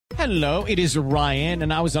Hello, it is Ryan,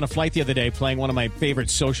 and I was on a flight the other day playing one of my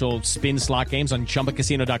favorite social spin slot games on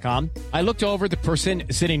ChumbaCasino.com. I looked over at the person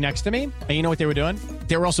sitting next to me, and you know what they were doing?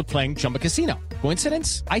 They were also playing Chumba Casino.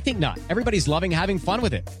 Coincidence? I think not. Everybody's loving having fun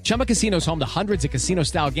with it. Chumba Casino is home to hundreds of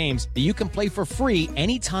casino-style games that you can play for free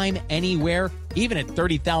anytime, anywhere, even at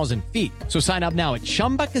 30,000 feet. So sign up now at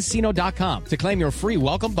ChumbaCasino.com to claim your free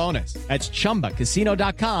welcome bonus. That's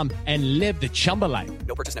ChumbaCasino.com and live the Chumba life.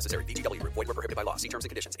 No purchase necessary. VGW. Void where prohibited by law. See terms and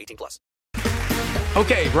conditions. 18+.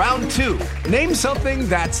 Okay, round two. Name something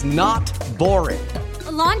that's not boring.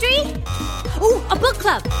 A laundry? Ooh, a book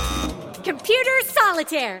club. Computer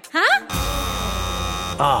solitaire, huh?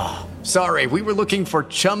 Ah, sorry, we were looking for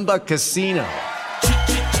Chumba Casino.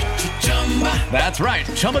 That's right,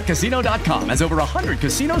 ChumbaCasino.com has over 100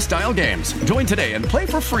 casino-style games. Join today and play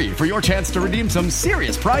for free for your chance to redeem some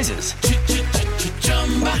serious prizes.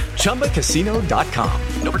 ChumbaCasino.com.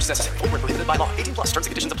 No purchase necessary. Void where prohibited by law. 18+. Terms and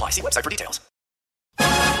conditions apply. See website for details.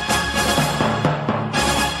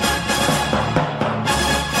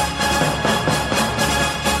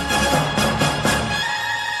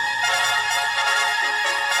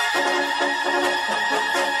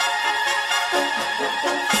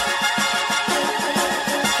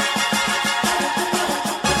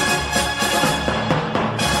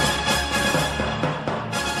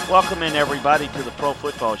 Welcome in, everybody, to the Pro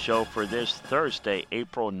Football Show for this Thursday,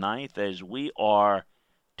 April 9th, as we are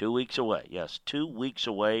 2 weeks away. Yes, 2 weeks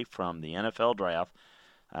away from the NFL Draft.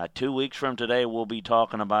 2 weeks from today, we'll be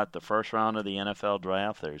talking about the first round of the NFL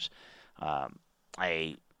Draft. There's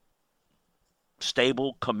a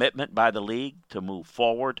stable commitment by the league to move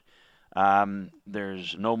forward.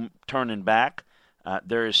 There's no turning back.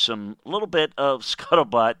 There is some little bit of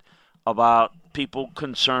scuttlebutt about people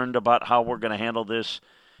concerned about how we're going to handle this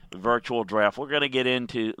virtual draft. We're going to get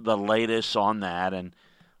into the latest on that, and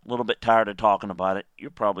a little bit tired of talking about it.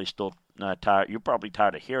 You're probably still tired. You're probably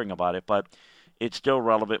tired of hearing about it, but it's still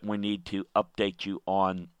relevant. We need to update you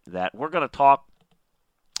on that. We're going to talk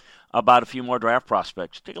about a few more draft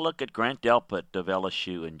prospects. Take a look at Grant Delpit of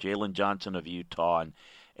LSU and Jalen Johnson of Utah and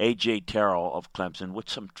A.J. Terrell of Clemson with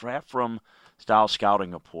some draft room style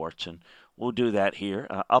scouting reports, and we'll do that here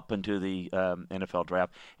up into the NFL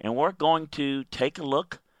Draft. And we're going to take a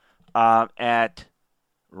look at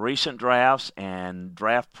recent drafts and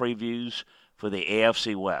draft previews for the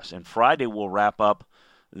AFC West. And Friday we'll wrap up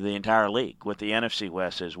the entire league with the NFC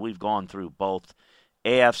West as we've gone through both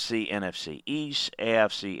AFC, NFC East,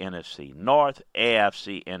 AFC, NFC North,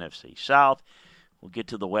 AFC, NFC South. We'll get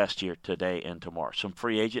to the West here today and tomorrow. Some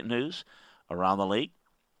free agent news around the league.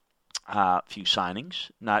 A few signings,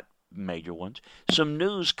 not major ones. Some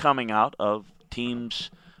news coming out of teams'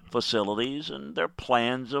 facilities and their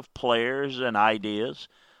plans of players and ideas.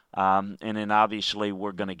 And then obviously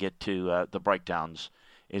we're going to get to the breakdowns,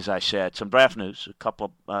 as I said. Some draft news, a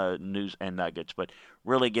couple of news and nuggets, but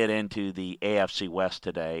really get into the AFC West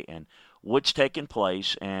today and what's taking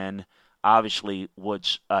place and obviously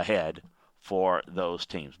what's ahead for those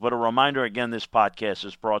teams. But a reminder, again, this podcast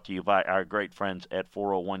is brought to you by our great friends at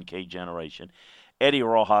 401k Generation. Eddie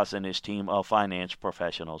Rojas and his team of finance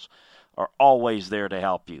professionals are always there to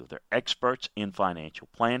help you. They're experts in financial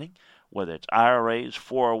planning, whether it's IRAs,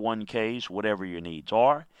 401ks, whatever your needs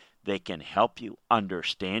are. They can help you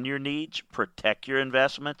understand your needs, protect your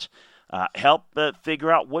investments, help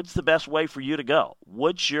figure out what's the best way for you to go.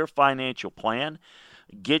 What's your financial plan?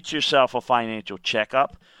 Get yourself a financial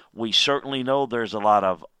checkup. We certainly know there's a lot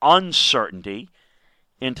of uncertainty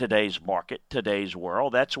in today's market, today's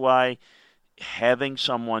world. That's why having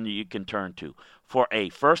someone you can turn to for a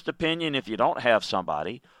first opinion if you don't have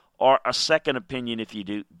somebody, or a second opinion if you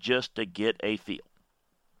do, just to get a feel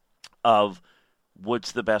of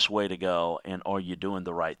what's the best way to go and are you doing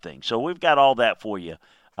the right thing. So we've got all that for you.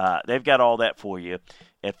 They've got all that for you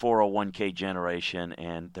at 401k Generation,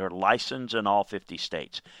 and they're licensed in all 50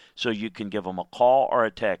 states. So you can give them a call or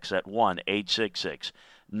a text at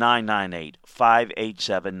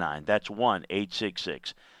 1-866-998-5879. That's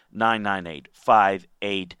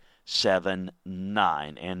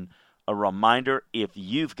 1-866-998-5879. And a reminder, if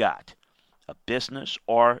you've got a business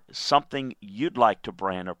or something you'd like to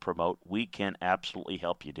brand or promote, we can absolutely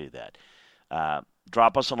help you do that.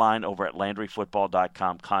 Drop us a line over at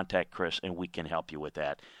LandryFootball.com. Contact Chris, and we can help you with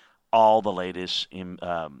that. All the latest, we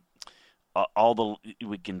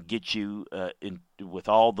can get you with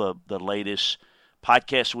all the latest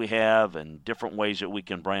podcasts we have and different ways that we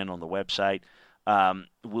can brand on the website.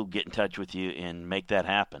 We'll get in touch with you and make that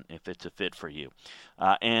happen if it's a fit for you.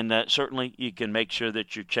 And certainly you can make sure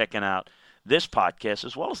that you're checking out this podcast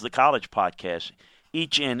as well as the college podcast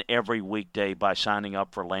each and every weekday by signing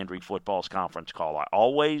up for Landry Football's conference call. I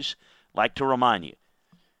always like to remind you,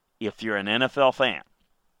 if you're an NFL fan,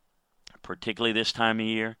 particularly this time of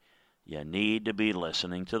year, you need to be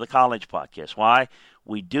listening to the college podcast. Why?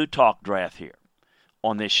 We do talk draft here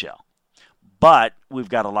on this show, but we've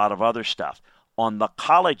got a lot of other stuff. On the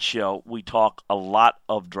college show, we talk a lot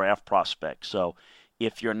of draft prospects. So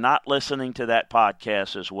if you're not listening to that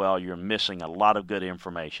podcast as well, you're missing a lot of good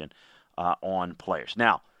information on players.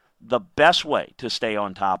 Now, the best way to stay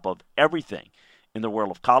on top of everything in the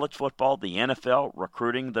world of college football, the NFL,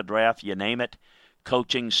 recruiting, the draft, you name it,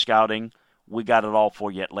 coaching, scouting, we got it all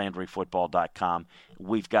for you at LandryFootball.com.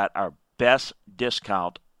 We've got our best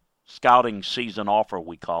discount scouting season offer,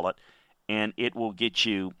 we call it, and it will get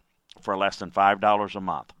you, for less than $5 a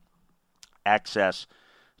month, access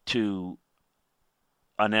to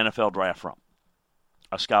an NFL draft room,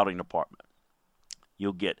 a scouting department.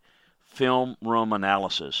 You'll get film room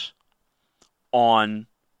analysis on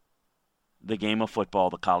the game of football,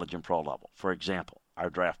 the college and pro level. For example, our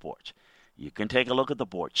draft boards. You can take a look at the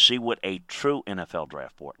board, see what a true NFL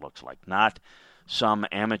draft board looks like, not some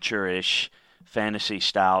amateurish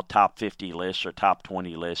fantasy-style top 50 list or top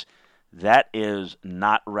 20 list. That is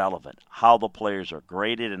not relevant. How the players are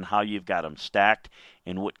graded and how you've got them stacked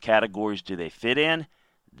and what categories do they fit in,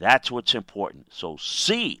 that's what's important. So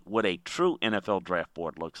see what a true NFL draft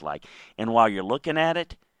board looks like. And while you're looking at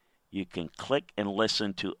it, you can click and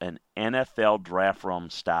listen to an NFL draft room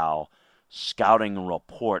style scouting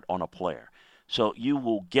report on a player. So you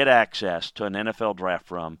will get access to an NFL draft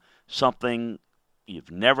room, something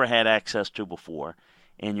you've never had access to before,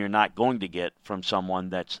 and you're not going to get from someone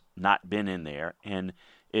that's not been in there and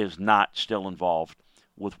is not still involved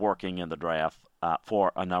with working in the draft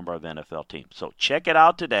for a number of NFL teams. So check it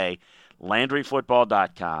out today,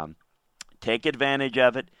 LandryFootball.com. Take advantage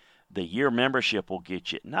of it. The year membership will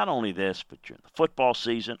get you not only this, but during the football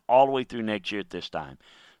season, all the way through next year at this time.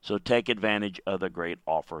 So take advantage of the great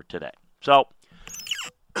offer today. So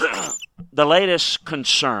the latest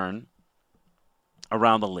concern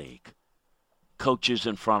around the league, coaches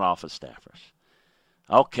and front office staffers.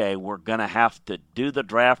 Okay, we're going to have to do the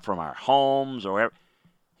draft from our homes or wherever.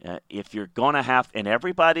 If you're going to have, and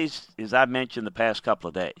everybody's, as I mentioned the past couple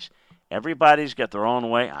of days, everybody's got their own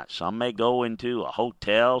way. Some may go into a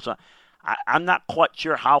hotel. So I'm not quite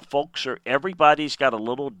sure how folks are. Everybody's got a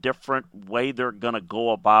little different way they're going to go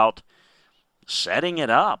about setting it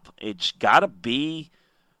up. It's got to be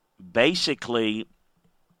basically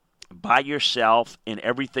by yourself and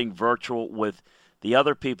everything virtual with the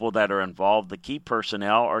other people that are involved. The key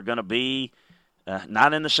personnel are going to be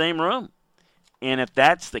not in the same room. And if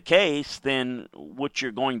that's the case, then what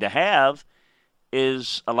you're going to have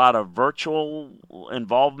is a lot of virtual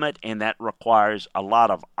involvement, and that requires a lot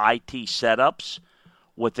of IT setups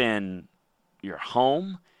within your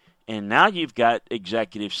home. And now you've got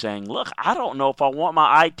executives saying, look, I don't know if I want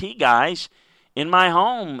my IT guys in my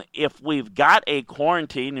home. If we've got a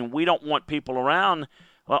quarantine and we don't want people around,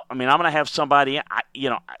 well, I mean, I'm going to have somebody,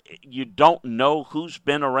 you don't know who's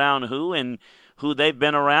been around who and who they've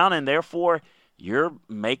been around, and therefore you're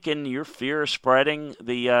making your fear of spreading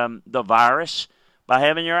the virus by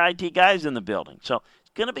having your IT guys in the building. So it's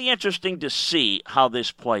going to be interesting to see how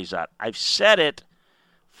this plays out. I've said it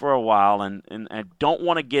for a while, and I don't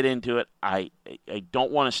want to get into it. I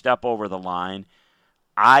don't want to step over the line.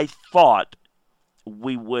 I thought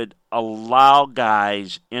we would allow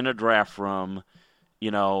guys in a draft room,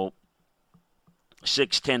 6-10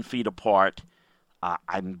 feet apart.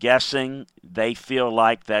 I'm guessing they feel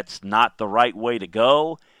like that's not the right way to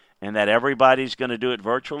go and that everybody's going to do it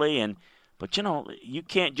virtually. But, you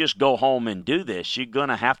can't just go home and do this. You're going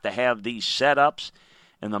to have these setups.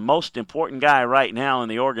 And the most important guy right now in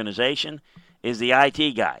the organization is the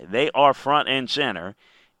IT guy. They are front and center,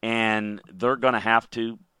 and they're going to have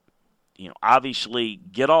to, obviously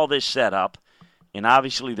get all this set up. And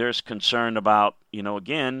obviously there's concern about,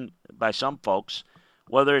 again, by some folks,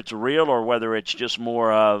 whether it's real or whether it's just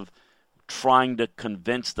more of trying to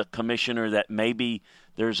convince the commissioner that maybe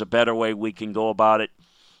there's a better way we can go about it.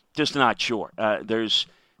 Just not sure. It's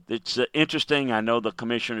interesting. I know the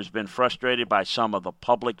commissioner's been frustrated by some of the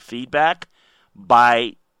public feedback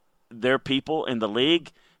by their people in the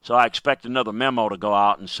league. So I expect another memo to go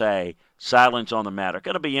out and say silence on the matter.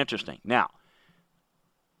 Going to be interesting. Now,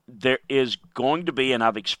 there is going to be, and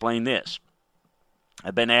I've explained this,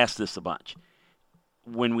 I've been asked this a bunch,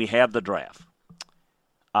 when we have the draft,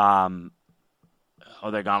 are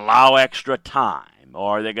they going to allow extra time?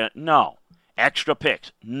 Or are they going to, no. Extra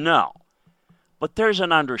picks? No. But there's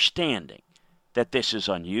an understanding that this is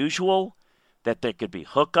unusual, that there could be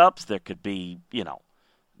hookups, there could be,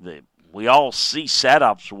 we all see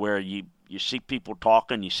setups where you see people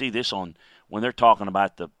talking. You see this when they're talking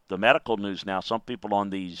about the medical news now. Some people on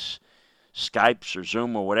these Skypes or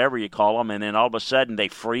Zoom or whatever you call them, and then all of a sudden they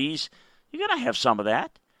freeze. You're going to have some of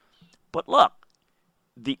that. But look,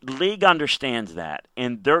 the league understands that,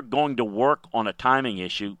 and they're going to work on a timing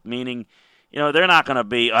issue, meaning, they're not going to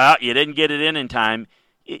be, you didn't get it in time.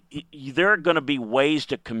 There are going to be ways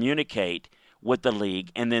to communicate with the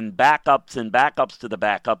league, and then backups and backups to the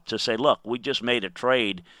backup to say, look, we just made a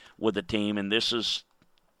trade with the team, and this is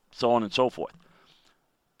so on and so forth.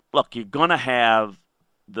 Look, you're going to have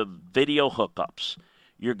the video hookups.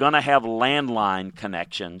 You're going to have landline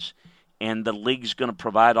connections, and the league's going to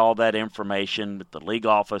provide all that information with the league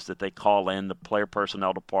office that they call in, the player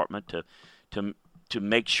personnel department, to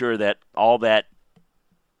make sure that all that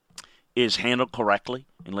is handled correctly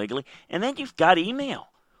and legally. And then you've got email,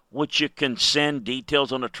 which you can send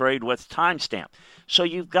details on a trade with timestamp. So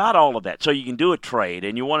you've got all of that. So you can do a trade,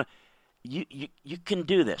 and you can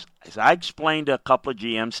do this. As I explained to a couple of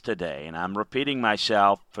GMs today, and I'm repeating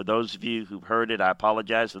myself. For those of you who've heard it, I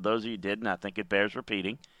apologize. For those of you who didn't, I think it bears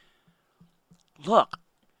repeating. Look,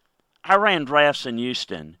 I ran drafts in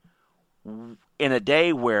Houston in a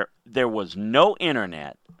day where there was no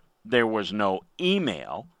internet, there was no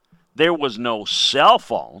email, there was no cell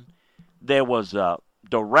phone, there was a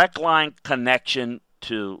direct line connection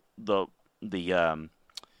to the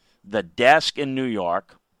desk in New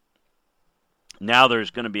York. Now there's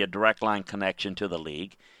going to be a direct line connection to the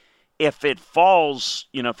league. If it falls,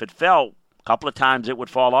 if it fell a couple of times, it would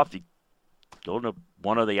fall off. You go to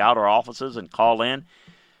one of the outer offices and call in.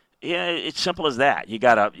 Yeah, it's simple as that. You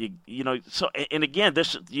got to, so, and again,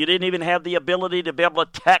 you didn't even have the ability to be able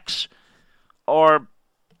to text or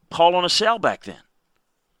call on a cell back then.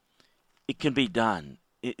 It can be done.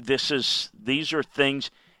 These are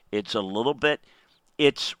things,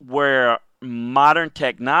 it's where modern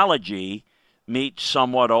technology meets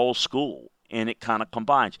somewhat old school, and it kind of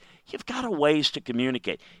combines. You've got a ways to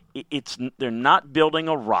communicate. They're not building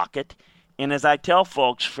a rocket, and as I tell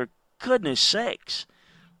folks, for goodness sakes,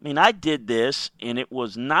 I did this, and it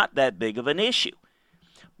was not that big of an issue.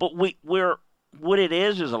 But what it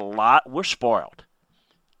is a lot. We're spoiled.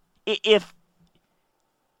 If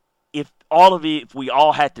we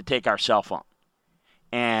all had to take our cell phone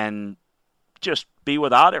and just be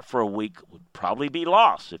without it for a week, would probably be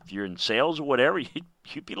lost. If you're in sales or whatever,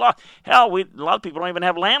 you'd be lost. Hell, a lot of people don't even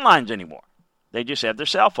have landlines anymore. They just have their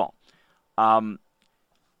cell phone.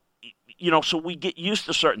 So we get used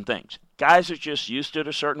to certain things. Guys are just used to it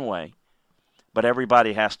a certain way, but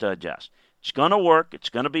everybody has to adjust. It's going to work. It's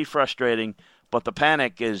going to be frustrating, but the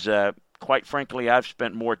panic is, quite frankly, I've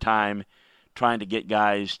spent more time trying to get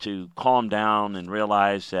guys to calm down and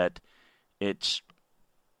realize that it's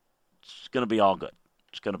going to be all good.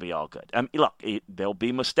 It's going to be all good. Look, there'll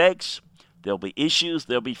be mistakes. There'll be issues.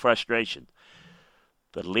 There'll be frustration.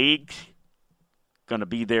 The league's going to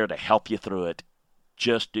be there to help you through it.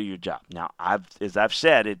 Just do your job. Now, as I've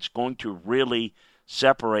said, it's going to really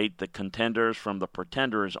separate the contenders from the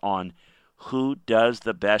pretenders on who does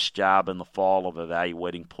the best job in the fall of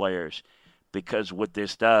evaluating players. Because what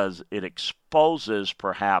this does, it exposes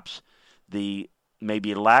perhaps the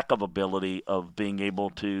maybe lack of ability of being able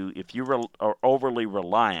to, if you are overly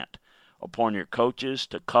reliant upon your coaches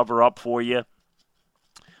to cover up for you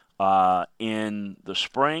in the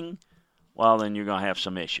spring, well, then you're going to have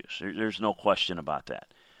some issues. There's no question about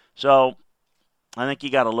that. So I think you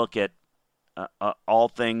got to look at all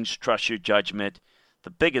things, trust your judgment. The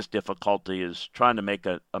biggest difficulty is trying to make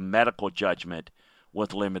a medical judgment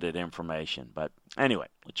with limited information. But anyway,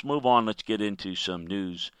 let's move on. Let's get into some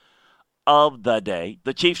news of the day.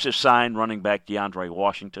 The Chiefs have signed running back DeAndre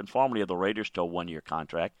Washington, formerly of the Raiders, to a one-year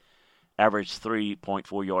contract. Averaged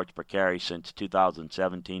 3.4 yards per carry since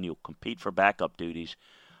 2017. He'll compete for backup duties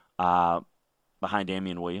behind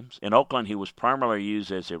Damian Williams. In Oakland, he was primarily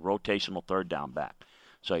used as a rotational third down back.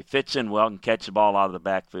 So he fits in well and catches the ball out of the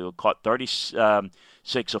backfield. Caught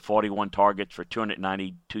 36 of 41 targets for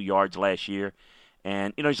 292 yards last year.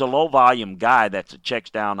 And, he's a low-volume guy that's a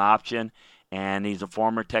checks-down option, and he's a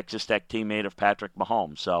former Texas Tech teammate of Patrick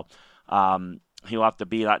Mahomes. So he'll have to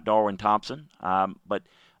beat out Darwin Thompson. But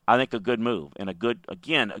I think a good move and a good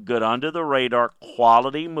under-the-radar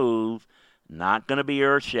quality move. Not going to be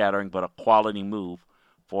earth-shattering, but a quality move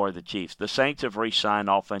for the Chiefs. The Saints have re-signed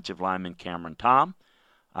offensive lineman Cameron Tom.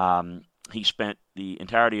 He spent the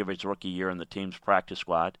entirety of his rookie year in the team's practice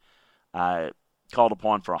squad. Called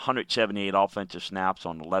upon for 178 offensive snaps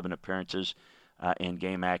on 11 appearances in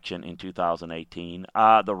game action in 2018.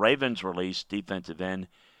 The Ravens released defensive end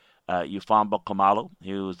Ufamba Kamalu.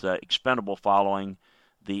 He was expendable following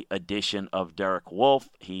the addition of Derek Wolfe.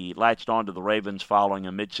 He latched on to the Ravens following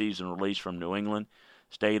a midseason release from New England,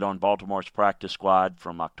 stayed on Baltimore's practice squad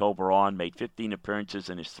from October on, made 15 appearances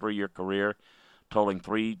in his 3-year career, totaling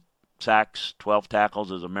 3 sacks, 12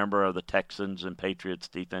 tackles as a member of the Texans and Patriots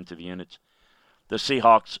defensive units. The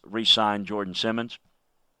Seahawks re-signed Jordan Simmons,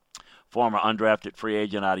 former undrafted free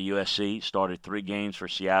agent out of USC, started 3 games for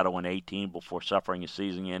Seattle in 2018 before suffering a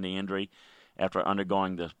season-ending injury after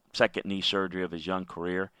undergoing the second knee surgery of his young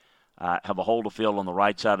career. Have a hole to fill on the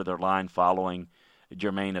right side of their line following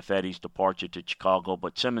Germain Ifedi's departure to Chicago,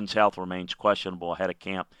 but Simmons' health remains questionable ahead of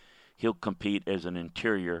camp. He'll compete as an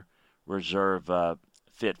interior reserve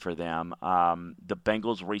fit for them. The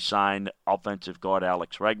Bengals re-signed offensive guard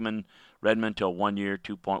Alex Redmond to a 1-year,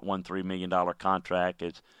 $2.13 million contract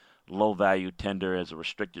as low-value tender as a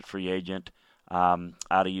restricted free agent out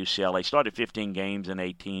of UCLA. Started 15 games in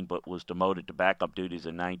 18, but was demoted to backup duties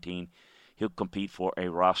in 19. He'll compete for a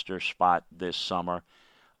roster spot this summer.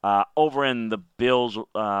 Over in the Bills,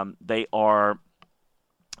 they are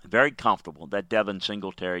very comfortable that Devin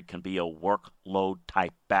Singletary can be a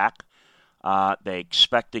workload-type back. They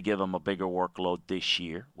expect to give him a bigger workload this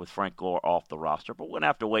year with Frank Gore off the roster, but we're going to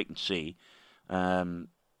have to wait and see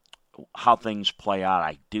how things play out.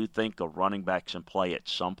 I do think a running back's in play at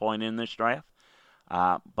some point in this draft,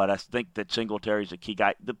 but I think that Singletary's a key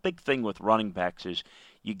guy. The big thing with running backs is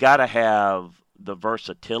you got to have the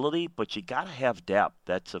versatility, but you got to have depth.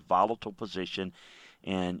 That's a volatile position,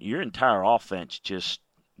 and your entire offense just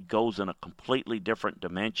goes in a completely different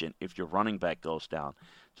dimension if your running back goes down.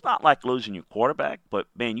 It's not like losing your quarterback, but,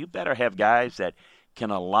 man, you better have guys that can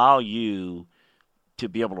allow you to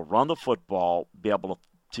be able to run the football, be able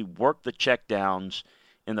to work the checkdowns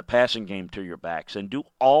in the passing game to your backs, and do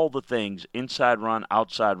all the things, inside run,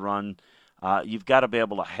 outside run. You've got to be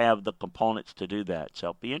able to have the components to do that. So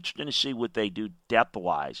it'll be interesting to see what they do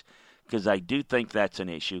depth-wise, because I do think that's an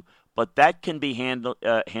issue. But that can be handled,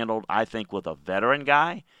 I think, with a veteran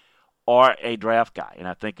guy or a draft guy. And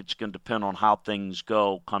I think it's going to depend on how things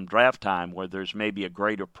go come draft time, where there's maybe a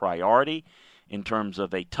greater priority in terms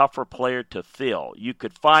of a tougher player to fill. You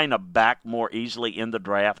could find a back more easily in the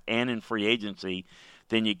draft and in free agency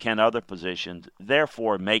than you can other positions,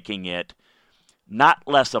 therefore making it not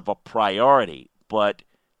less of a priority, but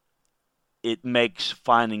it makes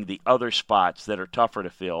finding the other spots that are tougher to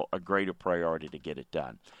fill a greater priority to get it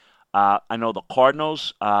done. I know the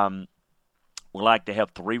Cardinals would like to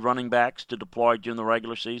have 3 running backs to deploy during the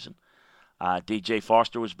regular season. DJ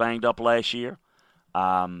Foster was banged up last year,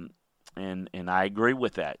 and I agree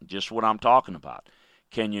with that, just what I'm talking about.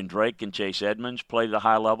 Kenyon Drake and Chase Edmonds played at a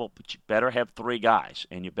high level, but you better have 3 guys,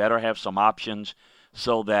 and you better have some options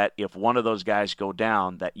so that if one of those guys go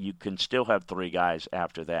down, that you can still have 3 guys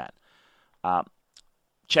after that.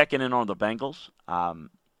 Checking in on the Bengals,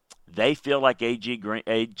 they feel like A.J.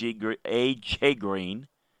 Green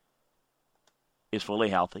is fully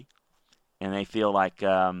healthy, and they feel like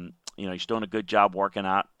he's doing a good job working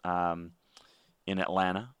out in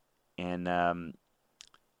Atlanta, and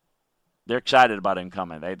they're excited about him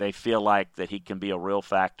coming. They feel like that he can be a real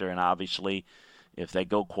factor, and obviously if they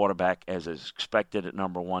go quarterback as is expected at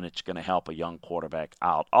number 1, it's going to help a young quarterback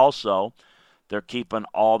out. Also, they're keeping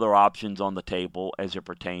all their options on the table as it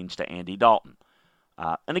pertains to Andy Dalton.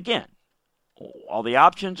 And again, all the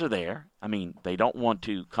options are there. I mean, they don't want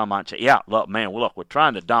to come out and say, yeah, look, we're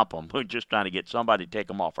trying to dump them. We're just trying to get somebody to take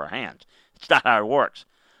them off our hands. It's not how it works.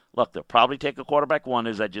 Look, they'll probably take a quarterback 1,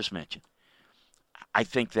 as I just mentioned. I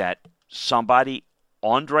think that somebody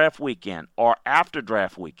on draft weekend or after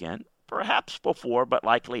draft weekend, perhaps before but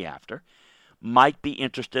likely after, might be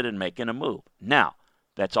interested in making a move. Now,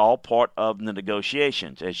 that's all part of the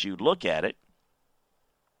negotiations. As you look at it,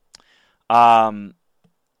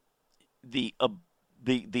 the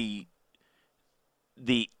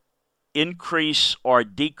increase or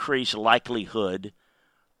decrease likelihood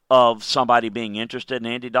of somebody being interested in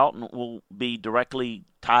Andy Dalton will be directly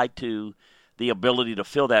tied to the ability to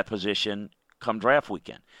fill that position come draft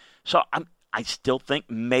weekend. So I still think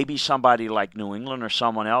maybe somebody like New England or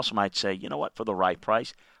someone else might say, you know what, for the right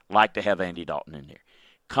price, like to have Andy Dalton in here.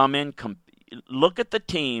 Come in, look at the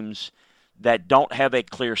teams that don't have a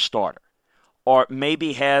clear starter, or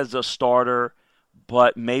maybe has a starter,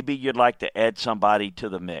 but maybe you'd like to add somebody to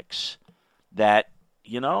the mix that,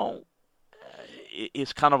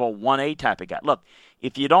 is kind of a 1A type of guy. Look,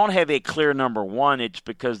 if you don't have a clear number 1, it's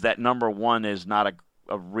because that number 1 is not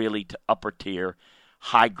a really upper tier,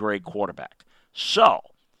 high-grade quarterback. So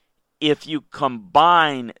if you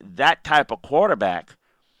combine that type of quarterback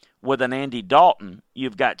with an Andy Dalton,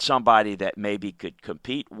 you've got somebody that maybe could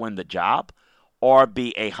compete, win the job, or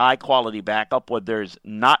be a high-quality backup where there's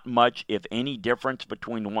not much, if any, difference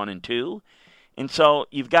between 1 and 2. And so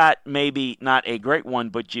you've got maybe not a great one,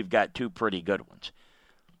 but you've got 2 pretty good ones.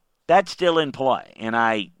 That's still in play. And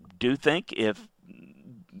I do think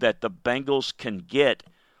that the Bengals can get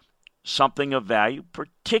something of value,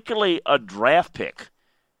 particularly a draft pick,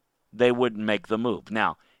 they wouldn't make the move.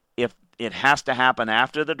 Now, if it has to happen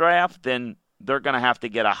after the draft, then they're going to have to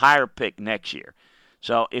get a higher pick next year.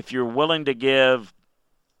 So if you're willing to give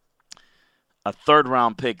a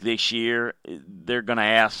third-round pick this year, they're going to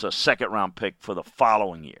ask a second-round pick for the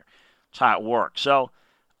following year. That's how it works. So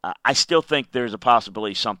I still think there's a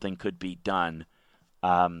possibility something could be done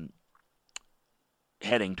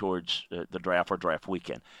heading towards the draft or draft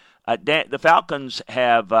weekend. The Falcons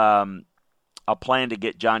have a plan to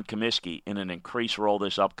get John Comiskey in an increased role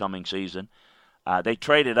this upcoming season. They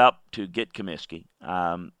traded up to get Comiskey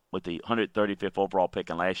with the 135th overall pick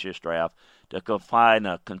in last year's draft to go find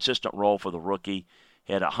a consistent role for the rookie.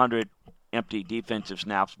 He had 100 empty defensive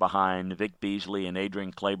snaps behind Vic Beasley and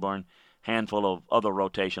Adrian Claiborne, handful of other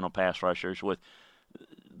rotational pass rushers. With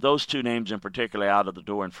those 2 names in particular out of the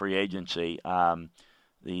door in free agency,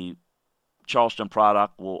 the Charleston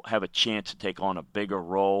product will have a chance to take on a bigger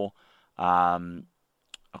role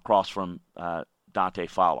across from Dante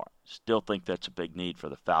Fowler. Still think that's a big need for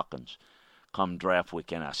the Falcons come draft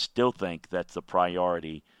weekend. I still think that's the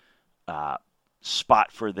priority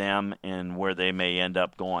spot for them and where they may end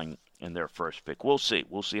up going in their first pick. We'll see.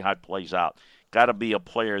 We'll see how it plays out. Got to be a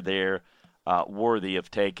player there worthy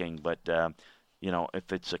of taking. But,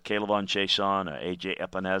 if it's a K'Lavon Chaisson or A.J.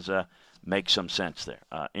 Epineza, makes some sense there.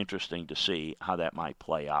 Interesting to see how that might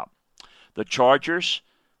play out. The Chargers,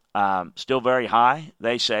 still very high,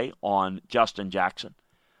 they say, on Justin Jackson.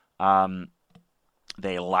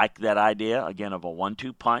 They like that idea, again, of a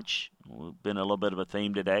 1-2 punch. Been a little bit of a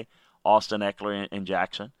theme today. Austin Eckler and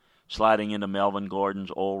Jackson sliding into Melvin Gordon's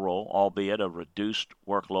old role, albeit a reduced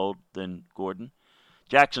workload than Gordon.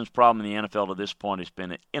 Jackson's problem in the NFL to this point has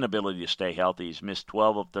been an inability to stay healthy. He's missed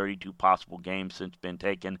 12 of 32 possible games since being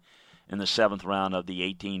taken in the 7th round of the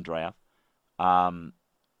 18 draft.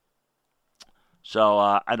 So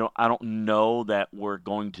I don't know that we're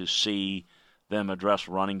going to see them address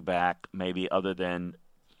running back, maybe other than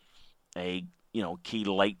a key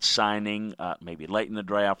late signing, maybe late in the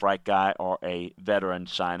draft, right guy, or a veteran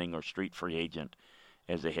signing or street free agent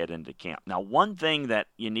as they head into camp. Now, one thing that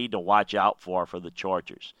you need to watch out for the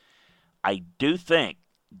Chargers, I do think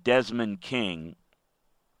Desmond King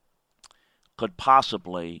could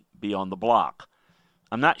possibly be on the block.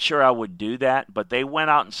 I'm not sure I would do that, but they went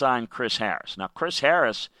out and signed Chris Harris. Now, Chris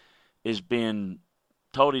Harris is being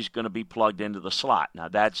told he's going to be plugged into the slot. Now,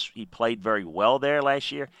 he played very well there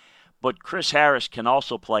last year, but Chris Harris can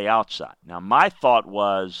also play outside. Now, my thing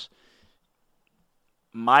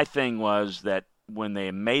was that when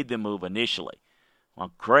they made the move initially,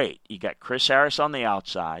 well, great, you got Chris Harris on the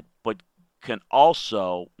outside, but can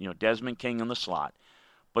also, Desmond King in the slot,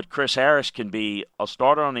 but Chris Harris can be a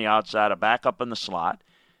starter on the outside, a backup in the slot,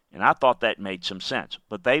 and I thought that made some sense.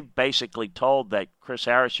 But they basically told that Chris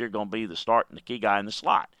Harris, you're going to be the start and the key guy in the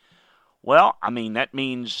slot. Well, that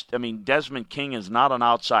means Desmond King is not an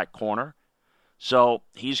outside corner, so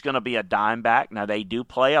he's going to be a dime back. Now, they do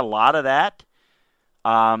play a lot of that.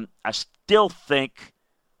 I still think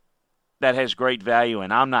that has great value,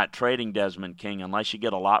 and I'm not trading Desmond King unless you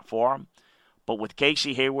get a lot for him. But with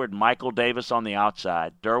Casey Hayward, Michael Davis on the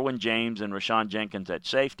outside, Derwin James and Rashawn Jenkins at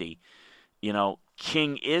safety,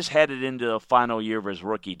 King is headed into the final year of his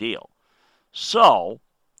rookie deal. So,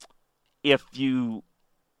 if you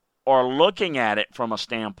are looking at it from a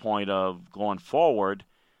standpoint of going forward,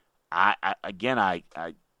 I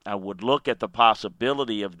would look at the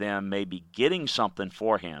possibility of them maybe getting something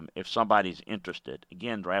for him if somebody's interested.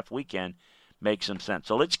 Again, draft weekend makes some sense.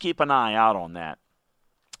 So let's keep an eye out on that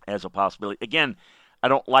as a possibility. Again, I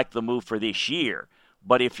don't like the move for this year,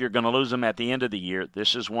 but if you're going to lose him at the end of the year,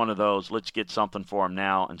 this is one of those, let's get something for him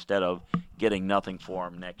now instead of getting nothing for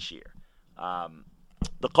him next year.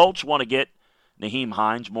 The Colts want to get Nyheim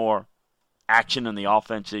Hines more action in the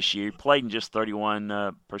offense this year. He played in just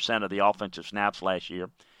 31% of the offensive snaps last year.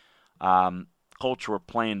 Colts were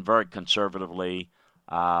playing very conservatively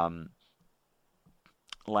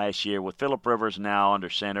last year. With Phillip Rivers now under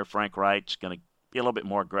center, Frank Wright's going to be a little bit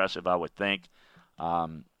more aggressive, I would think.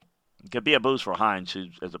 It could be a boost for Hines,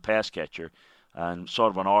 who's as a pass catcher, and sort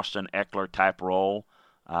of an Austin Eckler type role.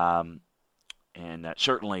 And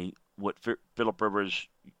certainly what Phillip Rivers,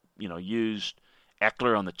 used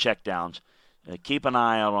Eckler on the checkdowns. keep an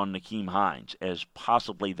eye out on Nyheim Hines as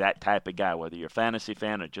possibly that type of guy, whether you're a fantasy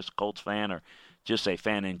fan or just a Colts fan or just a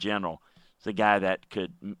fan in general. It's a guy that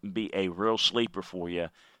could be a real sleeper for you,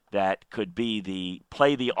 that could be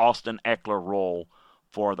play the Austin Eckler role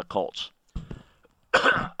for the Colts.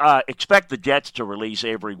 Expect the Jets to release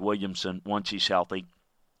Avery Williamson once he's healthy,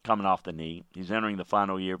 coming off the knee. He's entering the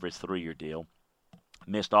final year of his 3-year deal.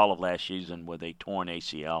 Missed all of last season with a torn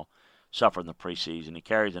ACL, suffered in the preseason. He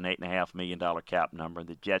carries an $8.5 million cap number.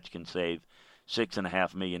 The Jets can save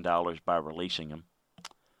 $6.5 million by releasing him.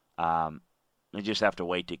 They just have to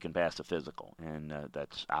wait till he can pass the physical, and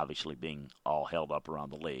that's obviously being all held up around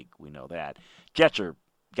the league. We know that. Jets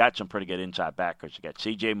got some pretty good inside backers. They got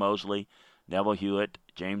C.J. Mosley, Neville Hewitt,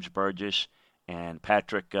 James Burgess, and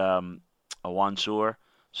Patrick Awansur.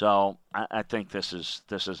 So I think this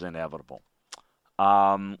is inevitable.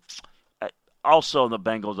 Also, the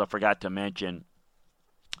Bengals, I forgot to mention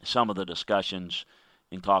some of the discussions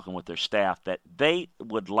in talking with their staff that they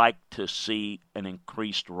would like to see an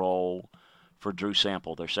increased role for Drew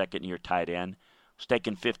Sample, their second-year tight end. Was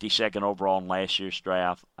taken 52nd overall in last year's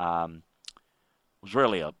draft. Was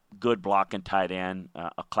really a good blocking tight end,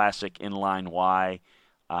 a classic inline Y.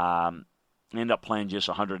 Ended up playing just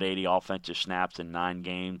 180 offensive snaps in 9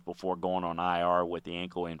 games before going on IR with the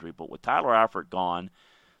ankle injury. But with Tyler Eifert gone,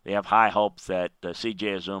 they have high hopes that C.J.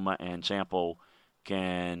 Uzomah and Sample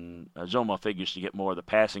Uzomah figures to get more of the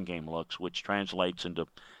passing game looks, which translates into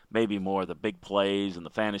maybe more of the big plays and the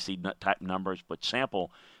fantasy type numbers. But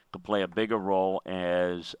Sample could play a bigger role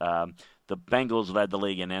as the Bengals led the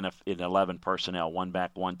league in 11 personnel, one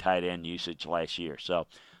back, one tight end usage last year. So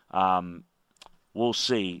we'll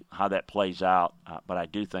see how that plays out, but I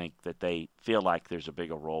do think that they feel like there's a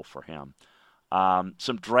bigger role for him.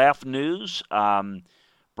 Some draft news.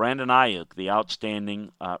 Brandon Ayuk, the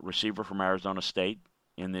outstanding receiver from Arizona State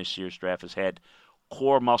in this year's draft, has had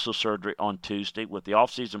core muscle surgery on Tuesday. With the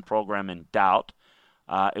offseason program in doubt,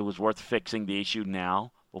 it was worth fixing the issue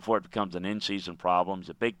now before it becomes an in-season problem. He's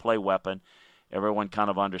a big play weapon. Everyone kind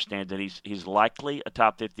of understands that he's likely a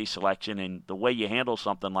top 50 selection, and the way you handle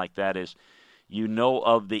something like that is you know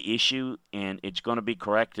of the issue, and it's going to be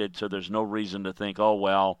corrected, so there's no reason to think, oh,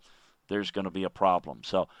 well, there's going to be a problem.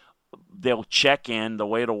 So they'll check in. The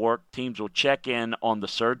way it'll work, teams will check in on the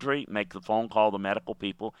surgery, make the phone call to medical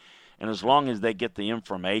people, and as long as they get the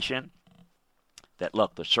information that,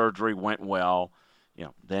 look, the surgery went well,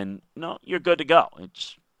 then you're good to go.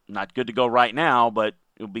 It's not good to go right now, but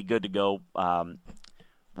it'll be good to go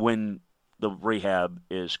when the rehab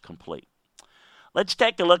is complete. Let's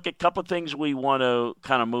take a look at a couple of things we want to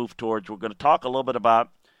kind of move towards. We're going to talk a little bit about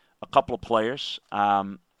a couple of players,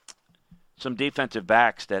 some defensive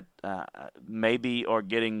backs that maybe are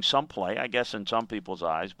getting some play, I guess, in some people's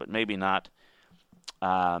eyes, but maybe not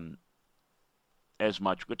as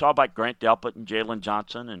much. We're going to talk about Grant Delpit and Jalen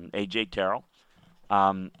Johnson and A.J. Terrell.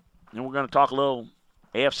 And we're going to talk a little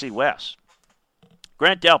AFC West.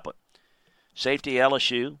 Grant Delpit, safety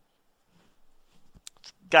LSU.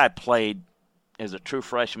 Guy played as a true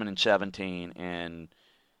freshman in 17 and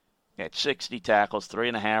had 60 tackles,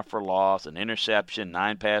 3.5 for loss, an interception,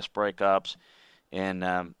 9 pass breakups.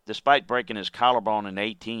 And despite breaking his collarbone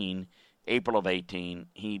in April of 18,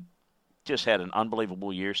 he just had an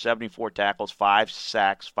unbelievable year, 74 tackles, 5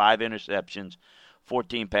 sacks, 5 interceptions,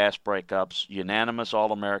 14 pass breakups, unanimous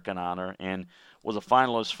All-American honor, and was a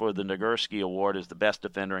finalist for the Nagurski Award as the best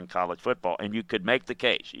defender in college football. And you could make the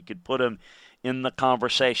case. You could put him in the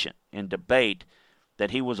conversation and debate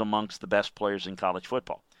that he was amongst the best players in college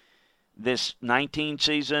football. This 19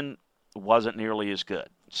 season wasn't nearly as good.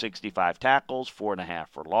 65 tackles, 4.5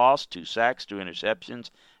 for loss, 2 sacks, 2 interceptions,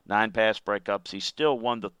 9 pass breakups. He still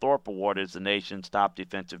won the Thorpe Award as the nation's top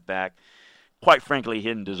defensive back. Quite frankly, he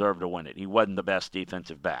didn't deserve to win it. He wasn't the best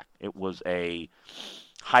defensive back. It was a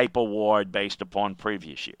hype award based upon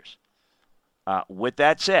previous years. With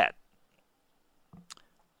that said,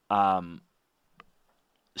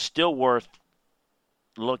 still worth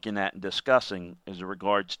looking at and discussing as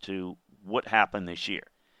regards to what happened this year.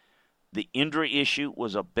 The injury issue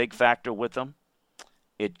was a big factor with him.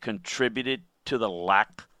 It contributed to the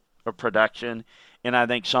lack of production, and I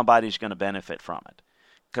think somebody's going to benefit from it.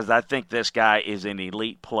 Because I think this guy is an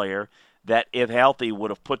elite player that, if healthy,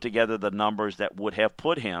 would have put together the numbers that would have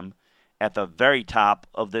put him at the very top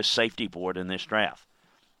of this safety board in this draft.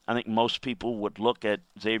 I think most people would look at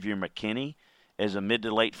Xavier McKinney as a mid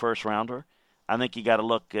to late first rounder. I think you got to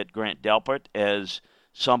look at Grant Delpit as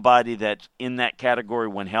somebody that's in that category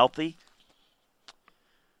when healthy,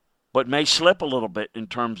 but may slip a little bit in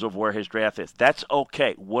terms of where his draft is. That's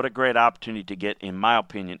okay. What a great opportunity to get, in my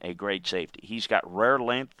opinion, a great safety. He's got rare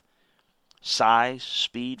length, size,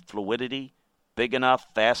 speed, fluidity, big enough,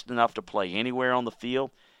 fast enough to play anywhere on the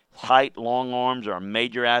field. Height, long arms are a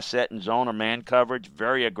major asset in zone or man coverage.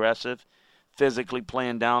 Very aggressive, physically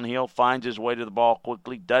playing downhill, finds his way to the ball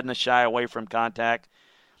quickly, doesn't shy away from contact.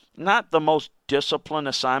 Not the most disciplined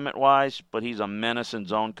assignment-wise, but he's a menace in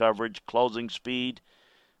zone coverage, closing speed,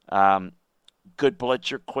 good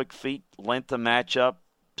blitzer, quick feet, length of matchup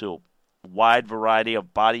to a wide variety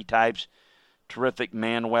of body types, terrific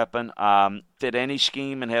man weapon, fit any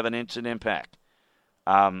scheme and have an instant impact.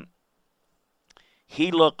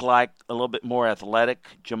 He looked like a little bit more athletic,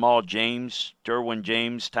 Jamal Adams, Derwin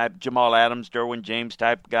James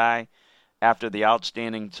type guy after the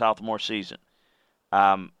outstanding sophomore season.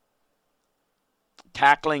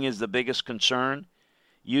 Tackling is the biggest concern.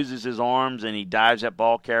 Uses his arms and he dives at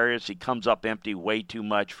ball carriers. He comes up empty way too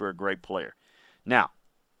much for a great player. Now,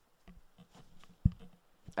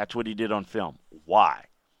 that's what he did on film. Why?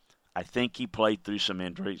 I think he played through some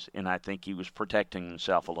injuries, and I think he was protecting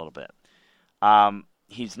himself a little bit.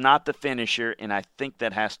 He's not the finisher, and I think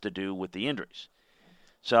that has to do with the injuries.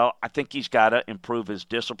 So I think he's got to improve his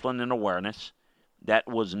discipline and awareness. That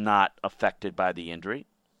was not affected by the injury.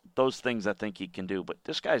 Those things I think he can do. But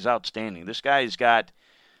this guy's outstanding. This guy's got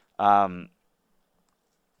a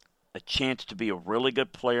chance to be a really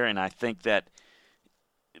good player, and I think that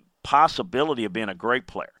possibility of being a great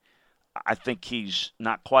player. I think he's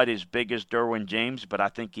not quite as big as Derwin James, but I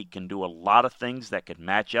think he can do a lot of things that could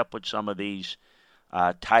match up with some of these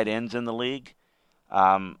tight ends in the league.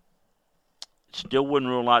 Still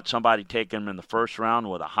wouldn't rule out somebody taking him in the first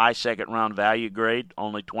round with a high second-round value grade,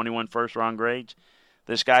 only 21 first-round grades.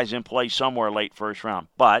 This guy's in play somewhere late first round.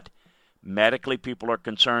 But medically, people are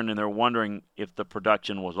concerned, and they're wondering if the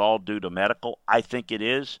production was all due to medical. I think it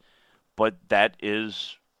is, but that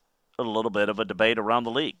is a little bit of a debate around the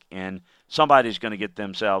league, and somebody's going to get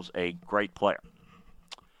themselves a great player.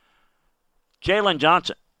 Jalen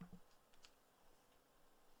Johnson,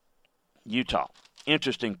 Utah,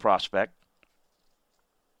 interesting prospect.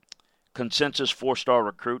 Consensus four-star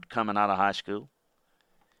recruit coming out of high school.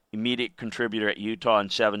 Immediate contributor at Utah in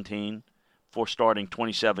 17 for starting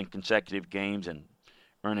 27 consecutive games and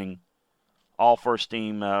earning all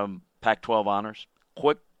first-team Pac-12 honors.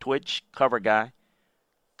 Quick twitch cover guy.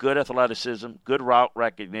 Good athleticism, good route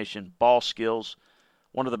recognition, ball skills.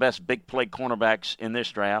 One of the best big play cornerbacks in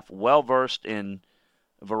this draft. Well-versed in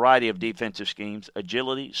a variety of defensive schemes.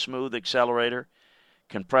 Agility, smooth accelerator,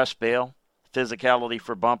 can press bail, physicality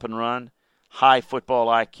for bump and run, high football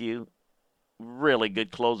IQ, really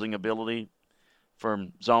good closing ability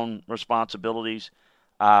from zone responsibilities.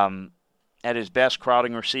 At his best,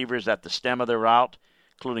 crowding receivers at the stem of their route,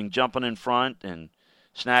 including jumping in front and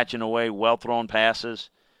snatching away well-thrown passes.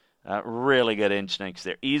 Really good instincts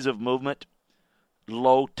there. Ease of movement,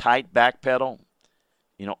 low, tight back pedal,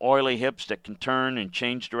 oily hips that can turn and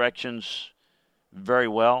change directions very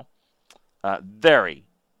well. Very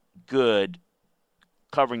good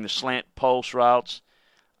covering the slant post routes.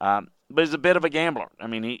 But he's a bit of a gambler. I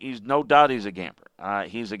mean, he's no doubt he's a gambler.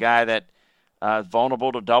 He's a guy that is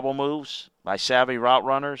vulnerable to double moves by savvy route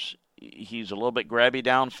runners. He's a little bit grabby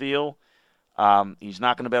downfield. He's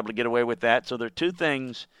not going to be able to get away with that. So there are two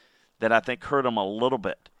things that I think hurt him a little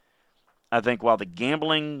bit. I think while the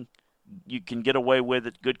gambling, you can get away with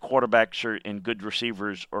it, good quarterbacks and good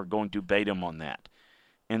receivers are going to bait him on that.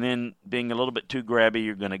 And then being a little bit too grabby,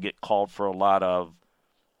 you're going to get called for a lot of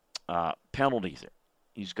penalties there.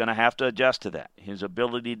 He's going to have to adjust to that. His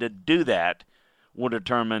ability to do that will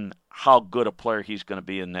determine how good a player he's going to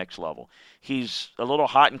be in the next level. He's a little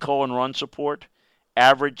hot and cold in run support,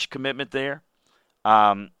 average commitment there.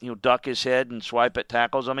 He'll duck his head and swipe at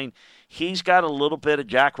tackles. I mean, he's got a little bit of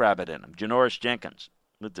jackrabbit in him. Janoris Jenkins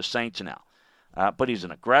with the Saints now. But he's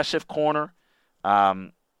an aggressive corner.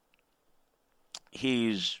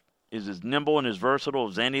 He's as nimble and as versatile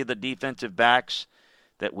as any of the defensive backs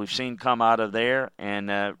that we've seen come out of there.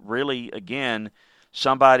 And really, again,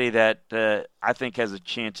 somebody that I think has a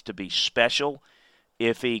chance to be special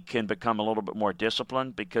if he can become a little bit more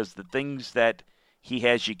disciplined, because the things that he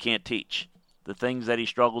has you can't teach. The things that he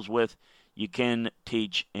struggles with, you can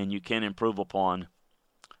teach and you can improve upon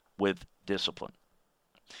with discipline.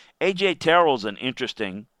 A.J. Terrell's an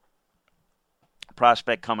interesting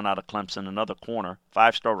prospect coming out of Clemson, another corner,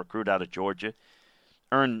 5-star recruit out of Georgia.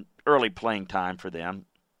 Earned early playing time for them.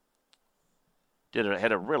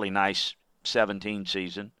 Had a really nice 17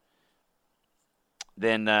 season.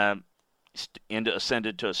 Then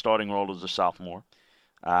ascended to a starting role as a sophomore.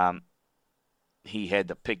 He had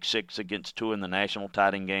the pick six against Tua in the national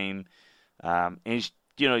tight end game. He's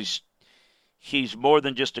more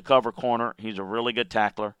than just a cover corner. He's a really good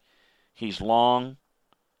tackler. He's long.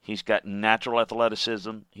 He's got natural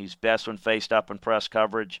athleticism. He's best when faced up in press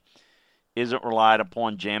coverage. Isn't relied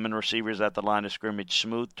upon jamming receivers at the line of scrimmage.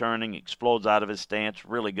 Smooth turning, explodes out of his stance,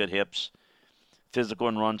 really good hips. Physical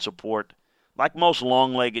and run support. Like most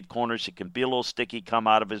long-legged corners, he can be a little sticky coming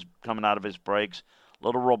out of his breaks. A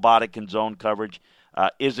little robotic in zone coverage.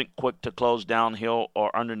 Isn't quick to close downhill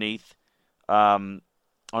or underneath on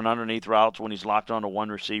underneath routes when he's locked onto one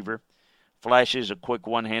receiver. Flashes a quick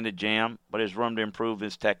one-handed jam, but has room to improve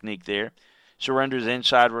his technique there. Surrenders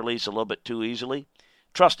inside release a little bit too easily.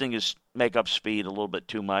 Trusting his make-up speed a little bit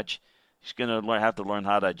too much. He's going to have to learn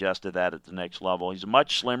how to adjust to that at the next level. He's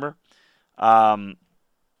much slimmer than,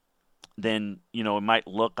 it might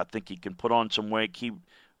look. I think he can put on some weight. He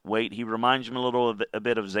reminds me a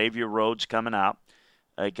bit of Xavier Rhodes coming out.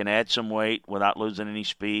 He can add some weight without losing any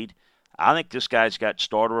speed. I think this guy's got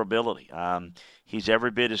starter ability. He's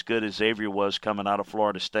every bit as good as Xavier was coming out of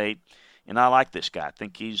Florida State, and I like this guy. I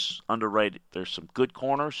think he's underrated. There's some good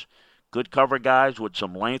corners, good cover guys with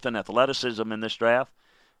some length and athleticism in this draft,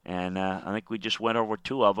 and I think we just went over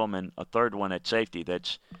two of them and a third one at safety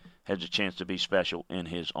that's has a chance to be special in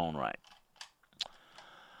his own right.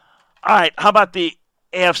 All right, how about the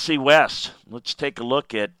AFC West? Let's take a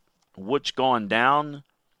look at what's going down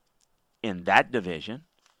in that division.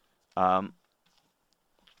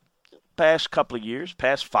 Past couple of years,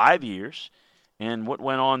 past 5 years, and what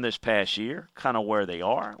went on this past year, kind of where they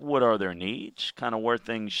are, what are their needs, kind of where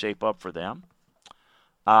things shape up for them.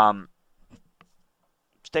 Let's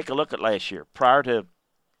take a look at last year. Prior to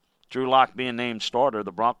Drew Lock being named starter,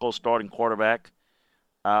 the Broncos starting quarterback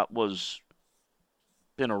was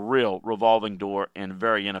been a real revolving door and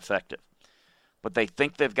very ineffective. But they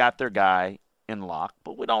think they've got their guy in Lock,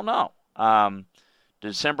 but we don't know. The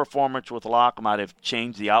December performance with Lock might have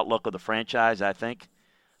changed the outlook of the franchise, I think.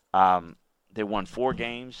 They won 4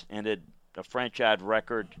 games, ended a franchise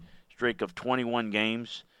record streak of 21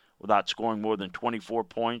 games without scoring more than 24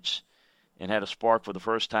 points, and had a spark for the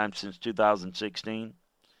first time since 2016.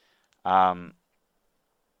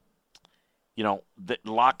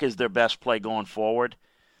 Lock is their best play going forward.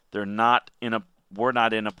 We're not in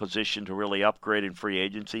a position to really upgrade in free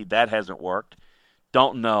agency. That hasn't worked.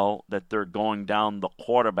 Don't know that they're going down the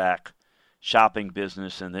quarterback shopping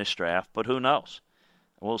business in this draft, but who knows?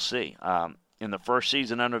 We'll see. In the first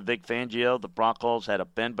season under Vic Fangio, the Broncos had a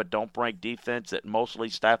bend-but-don't-break defense that mostly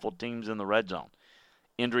stifled teams in the red zone.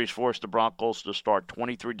 Injuries forced the Broncos to start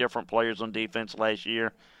 23 different players on defense last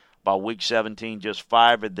year. By Week 17, just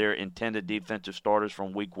 5 of their intended defensive starters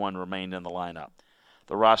from Week 1 remained in the lineup.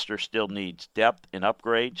 The roster still needs depth and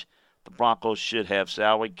upgrades. The Broncos should have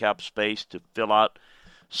salary cap space to fill out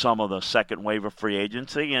some of the second wave of free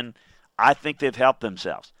agency, and I think they've helped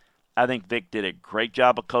themselves. I think Vic did a great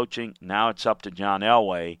job of coaching. Now it's up to John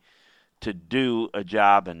Elway to do a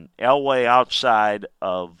job, and Elway outside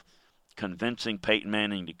of convincing Peyton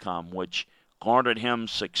Manning to come, which garnered him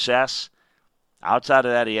success. Outside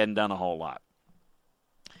of that, he hadn't done a whole lot.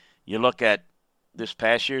 You look at this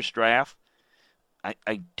past year's draft,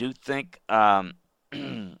 I do think I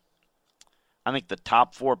think the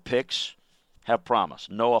top 4 picks have promise.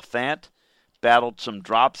 Noah Fant battled some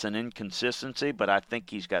drops and inconsistency, but I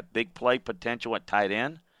think he's got big play potential at tight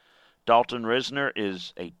end. Dalton Risner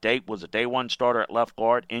was a day one starter at left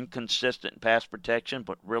guard, inconsistent in pass protection,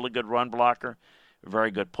 but really good run blocker,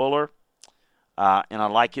 very good puller, and I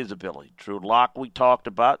like his ability. Drew Lock, we talked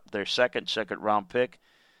about, their second round pick.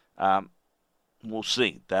 We'll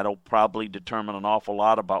see. That'll probably determine an awful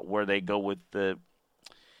lot about where they go with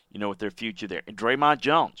with their future there. And Draymond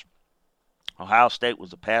Jones, Ohio State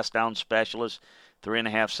was a pass down specialist,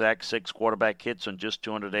 3.5 sacks, 6 quarterback hits on just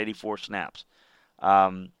 284 snaps.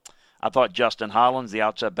 I thought Justin Hollins, the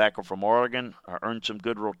outside backer from Oregon, earned some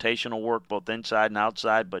good rotational work both inside and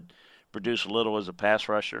outside, but produced little as a pass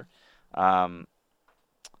rusher. And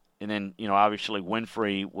then, obviously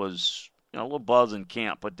Winfrey was a little buzz in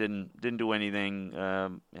camp, but didn't do anything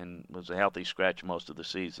and was a healthy scratch most of the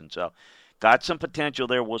season. So got some potential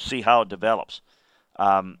there. We'll see how it develops.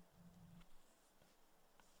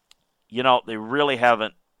 They really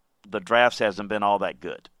haven't – the drafts hasn't been all that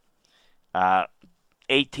good.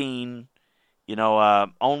 18,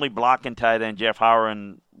 only blocking tight end Jeff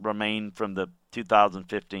Howard remained from the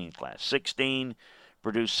 2015 class. 16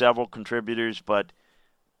 produced several contributors, but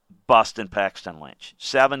bust in Paxton Lynch.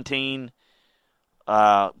 17,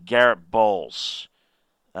 Garrett Bowles,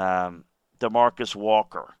 DeMarcus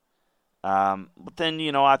Walker. But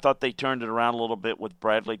then, I thought they turned it around a little bit with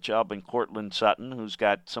Bradley Chubb and Cortland Sutton, who's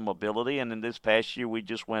got some ability. And in this past year we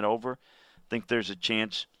just went over, I think there's a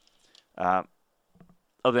chance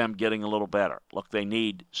of them getting a little better. Look, they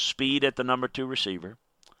need speed at the number 2 receiver.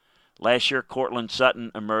 Last year, Cortland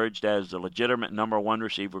Sutton emerged as the legitimate number 1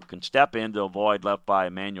 receiver who can step into the void left by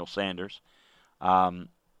Emmanuel Sanders. He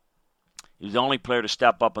was the only player to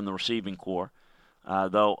step up in the receiving corps,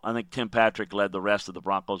 though I think Tim Patrick led the rest of the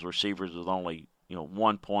Broncos receivers with only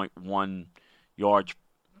 1.1 yards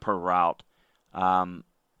per route.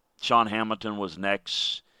 Sean Hamilton was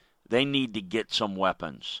next. They need to get some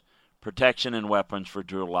weapons, protection and weapons for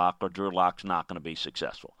Drew Lock, or Drew Lock's not going to be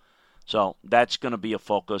successful. So that's going to be a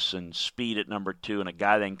focus, and speed at number 2 and a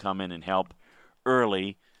guy that can come in and help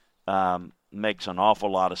early makes an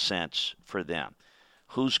awful lot of sense for them.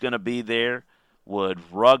 Who's going to be there? Would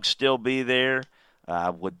Ruggs still be there?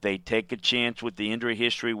 Would they take a chance with the injury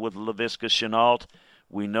history with Laviska Shenault?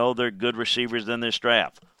 We know they're good receivers in this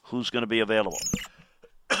draft. Who's going to be available?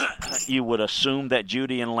 You would assume that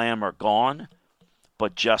Judy and Lamb are gone,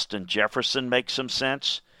 but Justin Jefferson makes some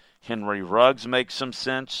sense. Henry Ruggs makes some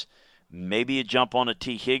sense. Maybe a jump on a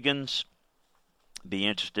T. Higgins. Be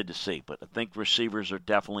interested to see, but I think receivers are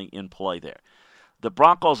definitely in play there. The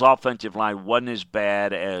Broncos' offensive line wasn't as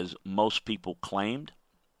bad as most people claimed,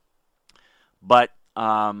 but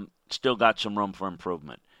still got some room for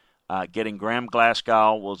improvement. Getting Graham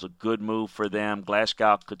Glasgow was a good move for them.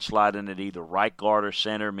 Glasgow could slide in at either right guard or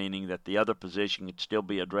center, meaning that the other position could still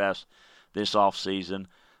be addressed this offseason.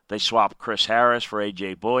 They swapped Chris Harris for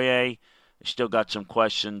A.J. Boye. They still got some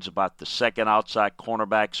questions about the second outside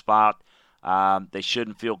cornerback spot. They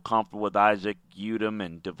shouldn't feel comfortable with Isaac Udom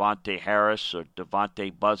and Devontae Harris or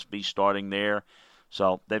Devontae Busby starting there.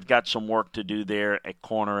 So they've got some work to do there at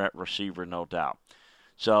corner, at receiver, no doubt.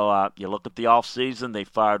 So you look at the offseason, they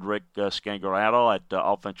fired Rick Scangarello at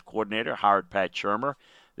offensive coordinator, hired Pat Shurmur.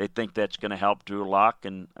 They think that's going to help Drew Lock,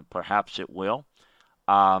 and perhaps it will.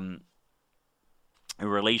 They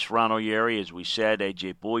released Ronald Yeri, as we said.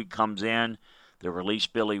 A.J. Boyd comes in. They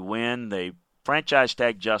released Billy Wynn. They franchise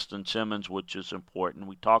tag Justin Simmons, which is important.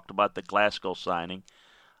 We talked about the Glasgow signing.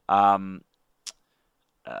 Darrell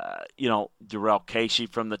Casey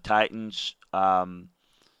from the Titans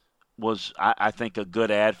was, I think, a good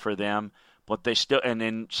ad for them. But they still, and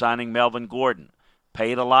then signing Melvin Gordon,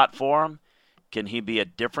 paid a lot for him. Can he be a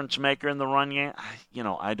difference maker in the run game?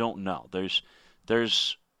 I don't know.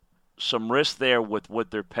 There's some risk there with what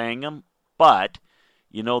they're paying him, but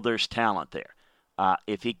there's talent there.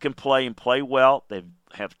 If he can play and play well, they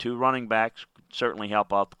have 2 running backs, certainly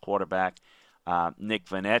help out the quarterback. Nick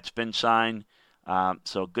Vanette's been signed,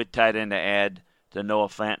 so good tight end to add to Noah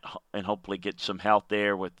Fant, and hopefully get some help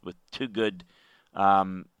there with 2 good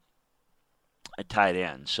tight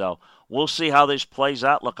ends. So we'll see how this plays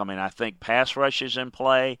out. Look, I think pass rush is in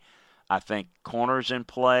play. I think corners in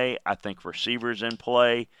play. I think receivers in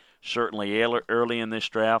play, certainly early in this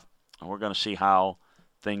draft. And we're going to see how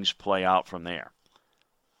things play out from there.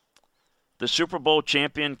 The Super Bowl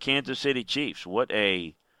champion Kansas City Chiefs. What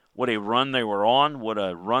a run they were on. What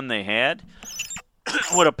a run they had.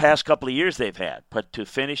 What a past couple of years they've had. But to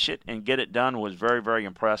finish it and get it done was very, very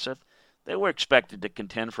impressive. They were expected to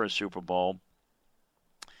contend for a Super Bowl,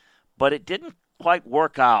 but it didn't quite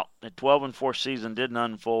work out. The 12-4 season didn't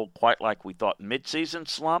unfold quite like we thought. Mid-season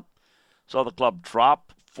slump saw the club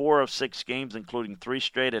drop 4 of 6 games, including 3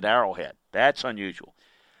 straight at Arrowhead. That's unusual.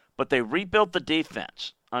 But they rebuilt the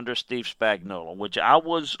defense under Steve Spagnuolo, which I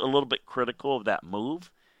was a little bit critical of that move.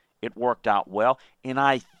 It worked out well. And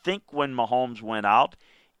I think when Mahomes went out,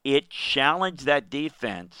 it challenged that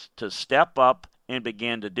defense to step up and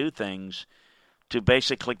begin to do things to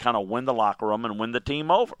basically kind of win the locker room and win the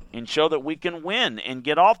team over and show that we can win and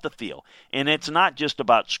get off the field. And it's not just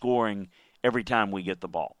about scoring every time we get the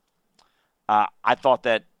ball. I thought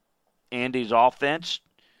that Andy's offense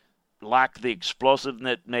lacked the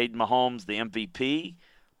explosiveness that made Mahomes the MVP,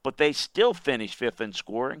 but they still finished 5th in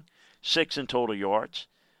scoring, 6th in total yards.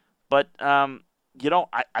 But, I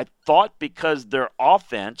thought because their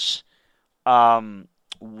offense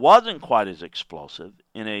wasn't quite as explosive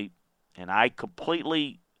and I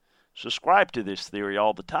completely subscribe to this theory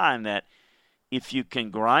all the time, that if you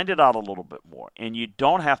can grind it out a little bit more and you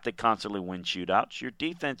don't have to constantly win shootouts, your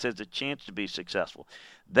defense has a chance to be successful.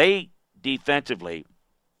 They defensively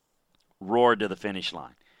roared to the finish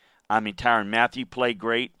line. Tyrann Mathieu played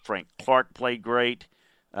great. Frank Clark played great.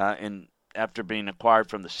 And after being acquired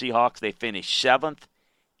from the Seahawks, they finished 7th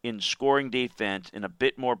in scoring defense and a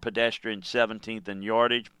bit more pedestrian, 17th in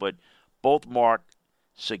yardage, but both marked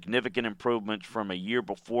significant improvements from a year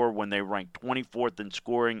before when they ranked 24th in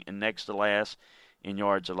scoring and next to last in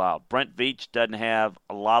yards allowed. Brent Veach doesn't have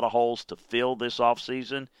a lot of holes to fill this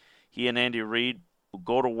offseason. He and Andy Reid will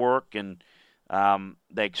go to work and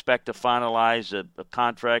They expect to finalize a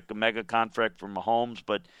contract, a mega contract for Mahomes,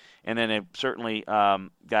 and then they've certainly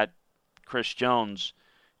got Chris Jones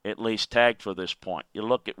at least tagged for this point. You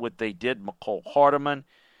look at what they did. McCole Hardeman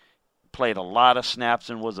played a lot of snaps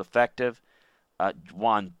and was effective.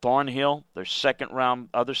 Juan Thornhill, their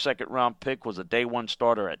other second-round pick, was a day-one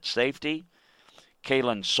starter at safety.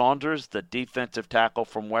 Kalen Saunders, the defensive tackle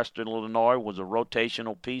from Western Illinois, was a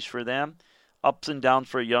rotational piece for them. Ups and downs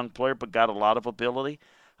for a young player, but got a lot of ability.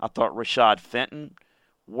 I thought Rashad Fenton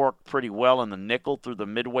worked pretty well in the nickel through the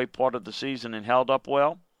midway part of the season and held up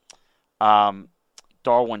well.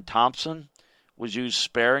 Darwin Thompson was used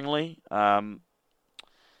sparingly. So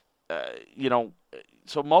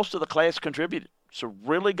most of the class contributed. So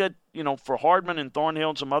really good, for Hardman and Thornhill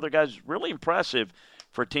and some other guys, really impressive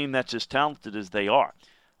for a team that's as talented as they are.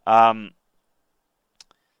 The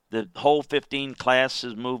whole 15 class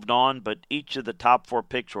has moved on, but each of the top 4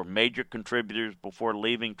 picks were major contributors before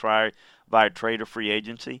leaving via trade or free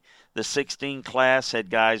agency. The 16 class had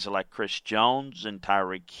guys like Chris Jones and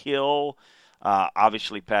Tyreek Hill,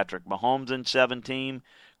 obviously Patrick Mahomes in 17.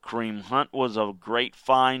 Kareem Hunt was a great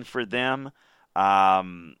find for them.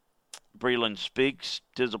 Breeland Speaks,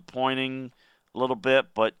 disappointing a little bit,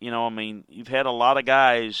 but, you've had a lot of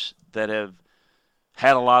guys that have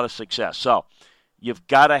had a lot of success. So you've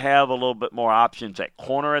got to have a little bit more options at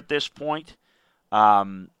corner at this point.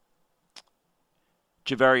 Javarius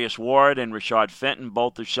Ward and Rashad Fenton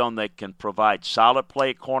both have shown they can provide solid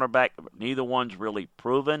play at cornerback, but neither one's really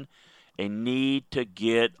proven. They need to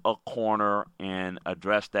get a corner and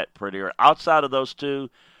address that prettier. Outside of those two,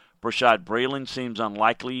 Brashad Breeland seems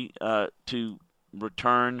unlikely to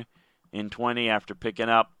return in 20 after picking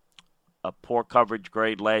up a poor coverage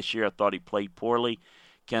grade last year. I thought he played poorly.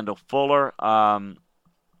 Kendall Fuller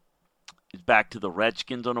is back to the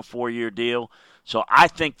Redskins on a 4-year deal. So I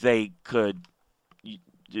think they could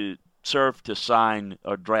serve to sign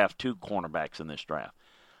or draft 2 cornerbacks in this draft.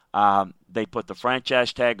 They put the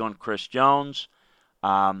franchise tag on Chris Jones.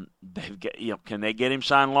 Can they get him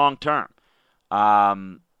signed long term? Or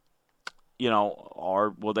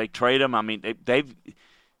will they trade him? I mean,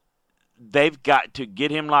 they've got to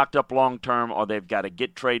get him locked up long term, or they've got to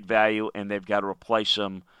get trade value, and they've got to replace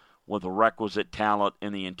him with the requisite talent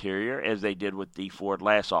in the interior, as they did with Dee Ford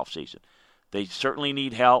last offseason. They certainly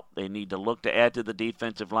need help. They need to look to add to the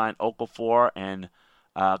defensive line. Okafor and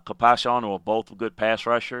Capassion, who are both good pass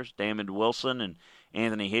rushers. Damon Wilson and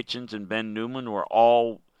Anthony Hitchens and Ben Newman were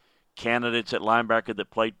all candidates at linebacker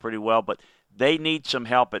that played pretty well, but they need some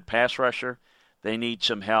help at pass rusher. They need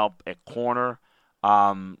some help at corner.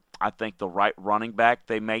 I think the right running back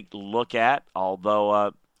they may look at,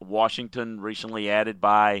 although Washington recently added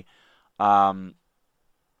by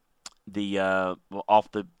the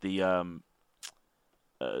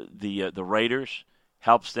Raiders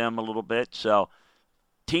helps them a little bit. So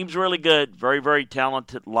team's really good, very, very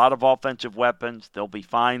talented, a lot of offensive weapons. They'll be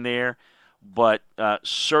fine there, but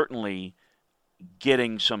certainly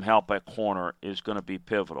getting some help at corner is going to be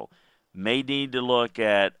pivotal. May need to look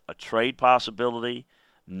at a trade possibility.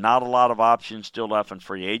 Not a lot of options still left in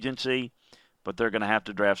free agency, but they're going to have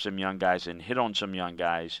to draft some young guys and hit on some young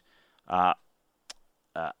guys out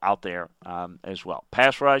there as well.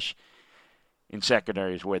 Pass rush in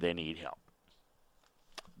secondary is where they need help.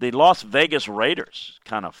 The Las Vegas Raiders,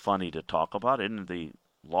 kind of funny to talk about, isn't the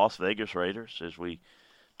Las Vegas Raiders, as we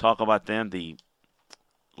talk about them, the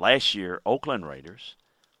last year Oakland Raiders.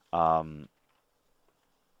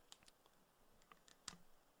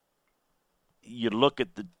 You look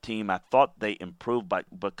at the team, I thought they improved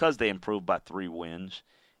because they improved by 3 wins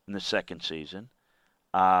in the second season.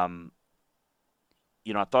 I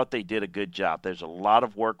thought they did a good job. There's a lot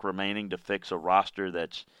of work remaining to fix a roster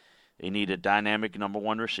they need a dynamic number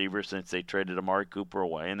 1 receiver since they traded Amari Cooper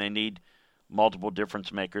away, and they need multiple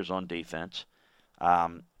difference makers on defense.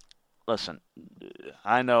 Listen,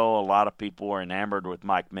 I know a lot of people are enamored with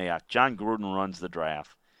Mike Mayock. John Gruden runs the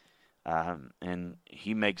draft, and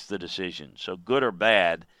he makes the decision. So good or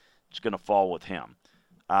bad, it's going to fall with him.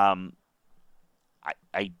 I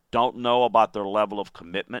don't know about their level of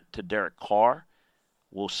commitment to Derek Carr.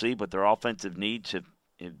 We'll see, but their offensive needs have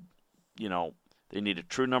they need a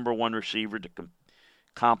true number 1 receiver to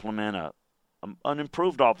complement an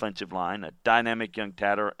improved offensive line, a dynamic young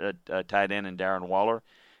tight end in Darren Waller,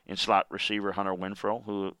 and slot receiver Hunter Renfrow,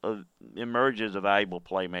 who emerges as a valuable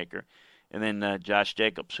playmaker, and then Josh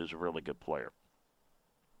Jacobs, who's a really good player.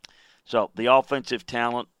 So the offensive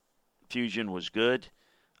talent fusion was good.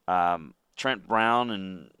 Trent Brown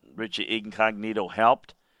and Richie Incognito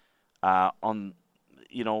helped.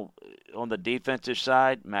 on the defensive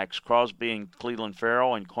side, Max Crosby and Cleveland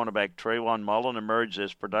Farrell and cornerback Trayvon Mullen emerged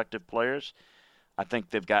as productive players. I think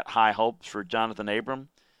they've got high hopes for Jonathan Abram,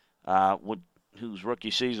 whose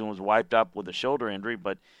rookie season was wiped up with a shoulder injury,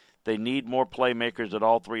 but they need more playmakers at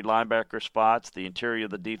all three linebacker spots, the interior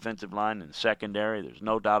of the defensive line and the secondary. There's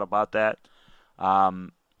no doubt about that.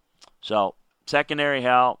 So secondary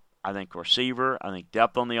help, I think receiver, I think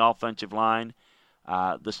depth on the offensive line.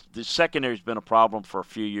 The secondary has been a problem for a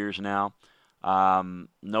few years now.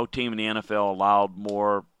 No team in the NFL allowed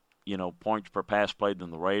more, points per pass play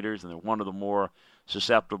than the Raiders, and they're one of the more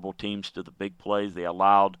susceptible teams to the big plays. They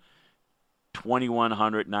allowed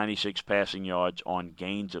 2,196 passing yards on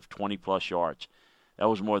gains of 20-plus yards. That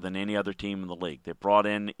was more than any other team in the league. They brought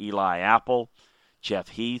in Eli Apple, Jeff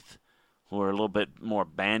Heath, who are a little bit more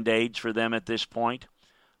Band-Aids for them at this point.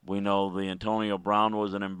 We know the Antonio Brown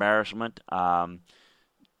was an embarrassment.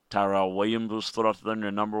 Tyrell Williams was thrust in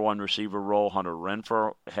their number one receiver role. Hunter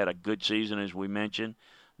Renfrow had a good season, as we mentioned.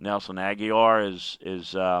 Nelson Aguilar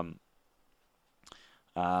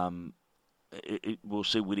we'll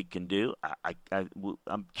see what he can do.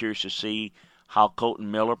 I'm curious to see how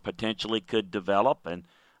Colton Miller potentially could develop, and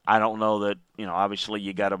I don't know that, obviously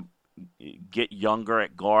you got to get younger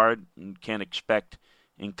at guard and can't expect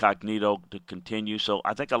Incognito to continue. So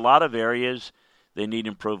I think a lot of areas they need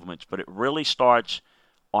improvements, but it really starts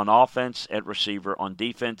on offense at receiver, on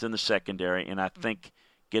defense in the secondary, and I think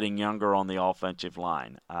getting younger on the offensive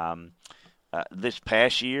line. This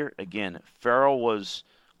past year, again, Farrell was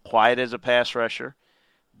quiet as a pass rusher,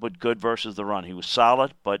 but good versus the run. He was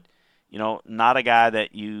solid, but, not a guy that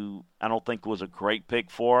I don't think was a great pick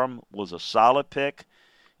for him, was a solid pick,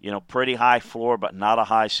 pretty high floor, but not a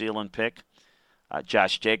high ceiling pick.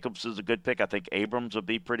 Josh Jacobs is a good pick. I think Abrams will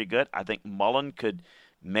be pretty good. I think Mullen could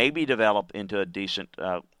maybe develop into a decent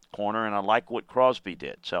corner, and I like what Crosby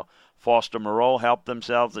did. So Foster Moreau helped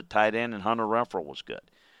themselves at tight end, and Hunter Renfrow was good.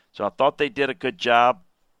 So I thought they did a good job,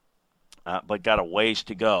 but got a ways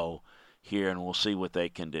to go here, and we'll see what they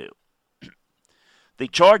can do. The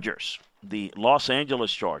Chargers, the Los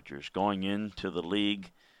Angeles Chargers, going into the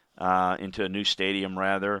league, into a new stadium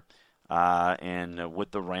rather, and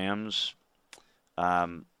with the Rams.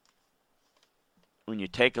 When you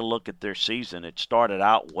take a look at their season, it started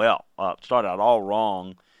out all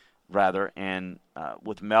wrong, rather, and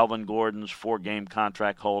with Melvin Gordon's 4-game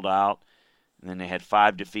contract holdout, and then they had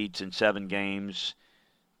 5 defeats in 7 games.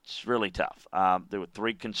 It's really tough. There were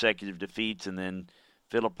 3 consecutive defeats, and then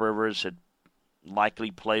Phillip Rivers had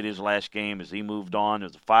likely played his last game as he moved on. It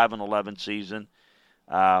was a 5-11 season.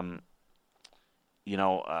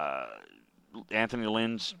 Anthony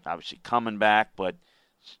Lynn's obviously coming back, but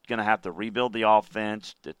it's going to have to rebuild the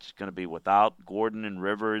offense. It's going to be without Gordon and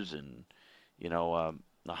Rivers and,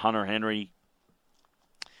 the Hunter Henry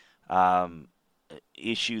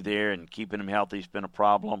issue there, and keeping him healthy has been a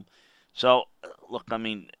problem. So, look,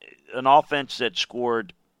 an offense that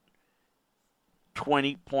scored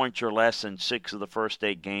 20 points or less in 6 of the first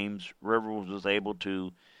 8 games, Rivers was unable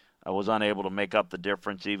to make up the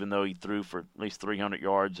difference, even though he threw for at least 300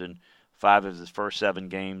 yards in 5 of his first 7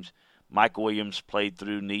 games. Mike Williams played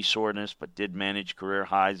through knee soreness, but did manage career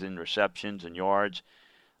highs in receptions and yards.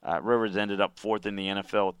 Rivers ended up 4th in the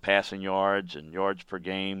NFL with passing yards and yards per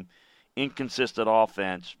game. Inconsistent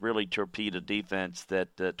offense really torpedoed a defense that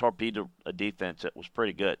was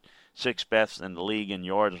pretty good. 6th best in the league in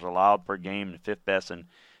yards allowed per game and 5th best in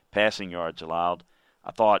passing yards allowed.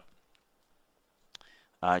 I thought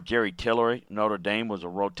Jerry Tillery, Notre Dame, was a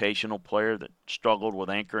rotational player that struggled with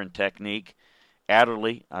anchor and technique.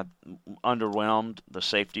 Adderley underwhelmed, the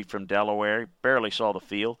safety from Delaware. Barely saw the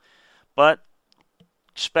field, but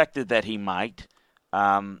expected that he might.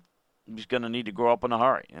 He's going to need to grow up in a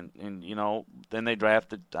hurry. And then they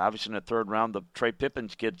drafted, obviously in the 3rd round, the Trey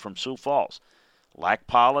Pippins kid from Sioux Falls. Lack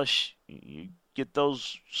polish. You get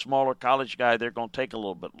those smaller college guys, they're going to take a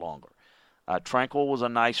little bit longer. Tranquil was a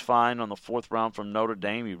nice find on the 4th round from Notre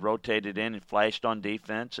Dame. He rotated in and flashed on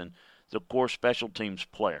defense, and the core special teams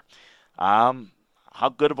player. How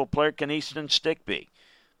good of a player can Easton Stick be?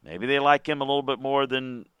 Maybe they like him a little bit more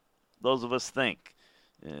than those of us think.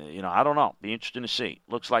 I don't know. Be interesting to see.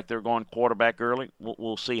 Looks like they're going quarterback early.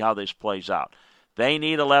 We'll see how this plays out. They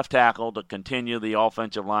need a left tackle to continue the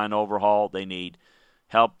offensive line overhaul. They need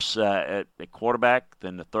helps at quarterback,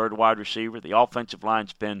 then the 3rd wide receiver. The offensive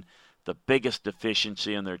line's been the biggest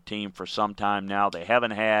deficiency in their team for some time now. They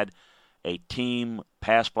haven't had a team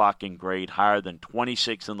pass blocking grade higher than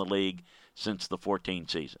 26 in the league since the 14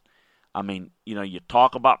 season. You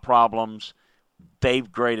talk about problems.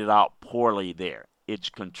 They've graded out poorly there. It's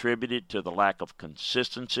contributed to the lack of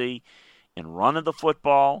consistency in running the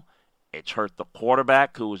football. It's hurt the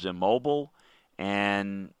quarterback, who was immobile,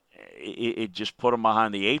 and it just put them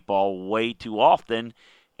behind the eight ball way too often.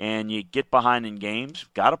 And you get behind in games,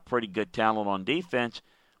 got a pretty good talent on defense,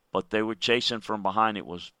 but they were chasing from behind. It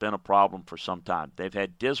was been a problem for some time. They've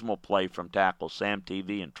had dismal play from tackles Sam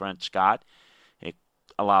Teavee and Trent Scott. It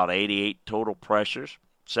allowed 88 total pressures,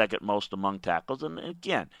 second most among tackles. And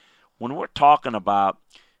again, when we're talking about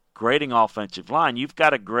grading offensive line, you've got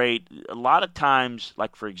to grade a lot of times,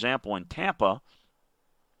 like for example in Tampa,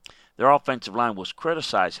 their offensive line was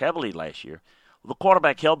criticized heavily last year. The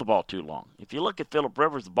quarterback held the ball too long. If you look at Phillip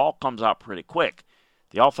Rivers, the ball comes out pretty quick.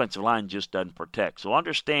 The offensive line just doesn't protect. So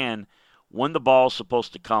understand when the ball's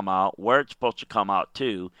supposed to come out, where it's supposed to come out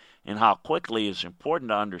to, and how quickly is important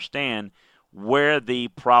to understand where the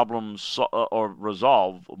problems or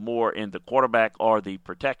resolve more in the quarterback or the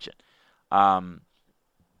protection.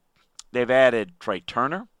 They've added Trey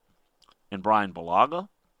Turner and Brian Bulaga.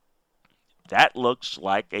 That looks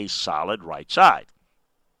like a solid right side.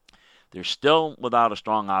 They're still without a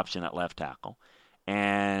strong option at left tackle.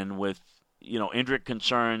 And with, injury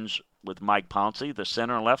concerns with Mike Pouncey, the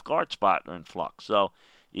center and left guard spot are in flux. So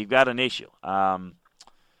you've got an issue.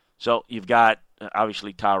 So you've got,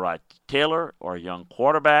 obviously, Tyrod Taylor, or a young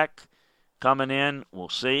quarterback, coming in. We'll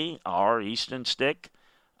see. Or Easton Stick.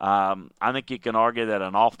 I think you can argue that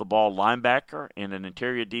an off-the-ball linebacker and an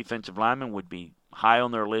interior defensive lineman would be high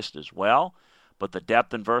on their list as well. But the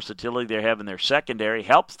depth and versatility they have in their secondary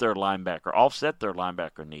helps their linebacker, offset their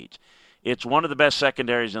linebacker needs. It's one of the best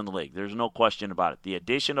secondaries in the league. There's no question about it. The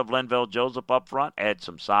addition of Linval Joseph up front adds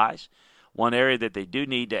some size. One area that they do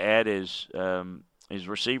need to add is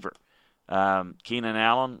receiver. Keenan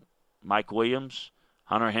Allen, Mike Williams,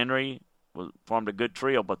 Hunter Henry formed a good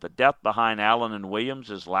trio, but the depth behind Allen and Williams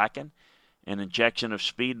is lacking. An injection of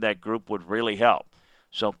speed in that group would really help.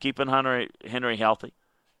 So keeping Hunter Henry healthy,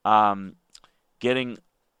 getting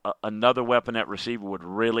another weapon at receiver would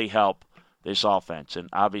really help this offense, and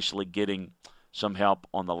obviously getting some help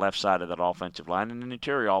on the left side of that offensive line and an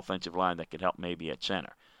interior offensive line that could help maybe at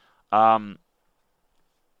center. Again,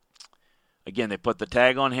 they put the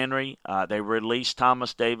tag on Henry. They released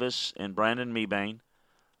Thomas Davis and Brandon Mebane.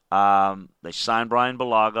 They signed Brian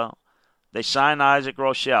Bulaga. They signed Isaac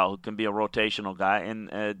Rochelle, who can be a rotational guy.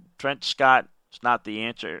 And Trent Scott is not the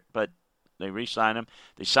answer, but they re-signed him.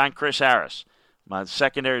 They signed Chris Harris. My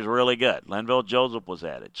secondary is really good. Linval Joseph was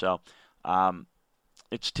added. So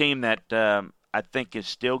it's a team that I think is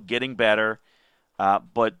still getting better,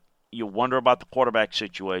 but you wonder about the quarterback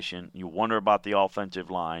situation. You wonder about the offensive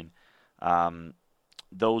line.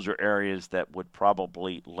 Those are areas that would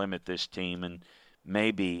probably limit this team and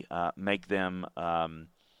maybe make them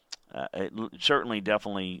certainly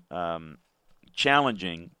definitely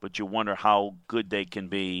challenging, but you wonder how good they can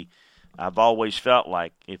be. I've always felt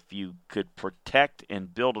like if you could protect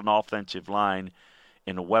and build an offensive line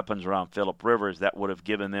and the weapons around Phillip Rivers, that would have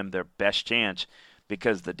given them their best chance,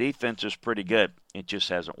 because the defense is pretty good. It just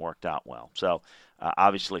hasn't worked out well. So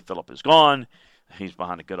obviously Phillip is gone. He's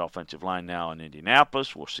behind a good offensive line now in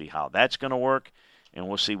Indianapolis. We'll see how that's going to work, and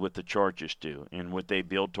we'll see what the Chargers do and what they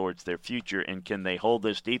build towards their future, and can they hold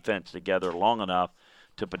this defense together long enough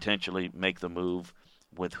to potentially make the move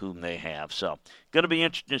with whom they have. So going to be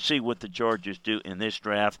interesting to see what the Chargers do in this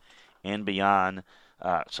draft and beyond.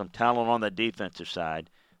 Some talent on the defensive side,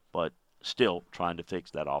 but still trying to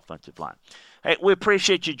fix that offensive line. Hey, we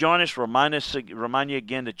appreciate you joining us. Remind you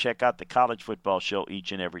again to check out the College Football Show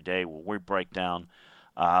each and every day, where we break down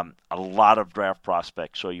a lot of draft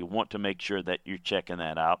prospects. So you want to make sure that you're checking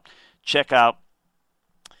that out. Check out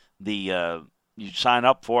you sign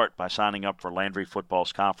up for it by signing up for Landry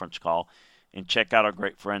Football's conference call. And check out our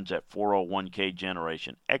great friends at 401k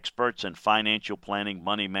Generation, experts in financial planning,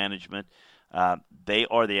 money management. They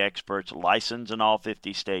are the experts, licensed in all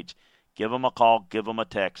 50 states. Give them a call, give them a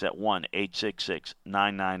text at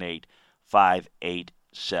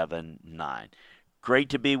 1-866-998-5879. Great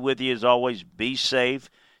to be with you as always. Be safe.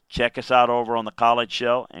 Check us out over on the College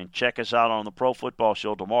Show, and check us out on the Pro Football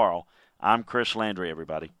Show tomorrow. I'm Chris Landry,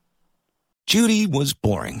 everybody. Judy was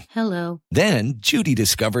boring. Hello. Then Judy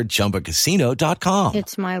discovered ChumbaCasino.com.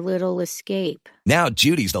 It's my little escape. Now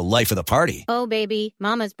Judy's the life of the party. Oh, baby,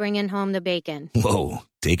 mama's bringing home the bacon. Whoa,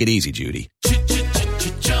 take it easy, Judy.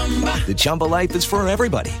 The Chumba life is for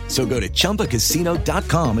everybody. So go to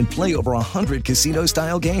ChumbaCasino.com and play over 100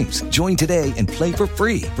 casino-style games. Join today and play for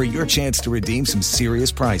free for your chance to redeem some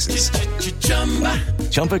serious prizes.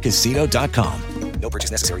 ChumbaCasino.com. No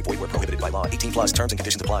purchase necessary. Void where prohibited by law. 18 plus terms and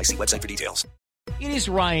conditions apply. See website for details. It is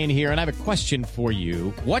Ryan here, and I have a question for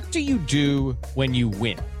you. What do you do when you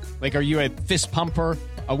win? Like, are you a fist pumper?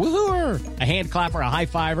 A woohooer, a hand clapper, a high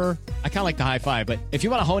fiver. I kind of like the high five, but if you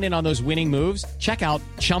want to hone in on those winning moves, check out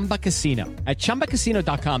Chumba Casino. At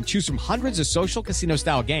ChumbaCasino.com, choose from hundreds of social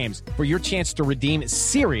casino-style games for your chance to redeem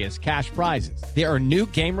serious cash prizes. There are new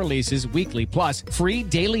game releases weekly, plus free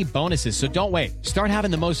daily bonuses. So don't wait. Start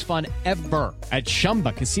having the most fun ever at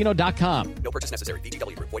ChumbaCasino.com. No purchase necessary.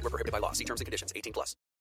 VGW Group. Void where prohibited by law. See terms and conditions. 18+.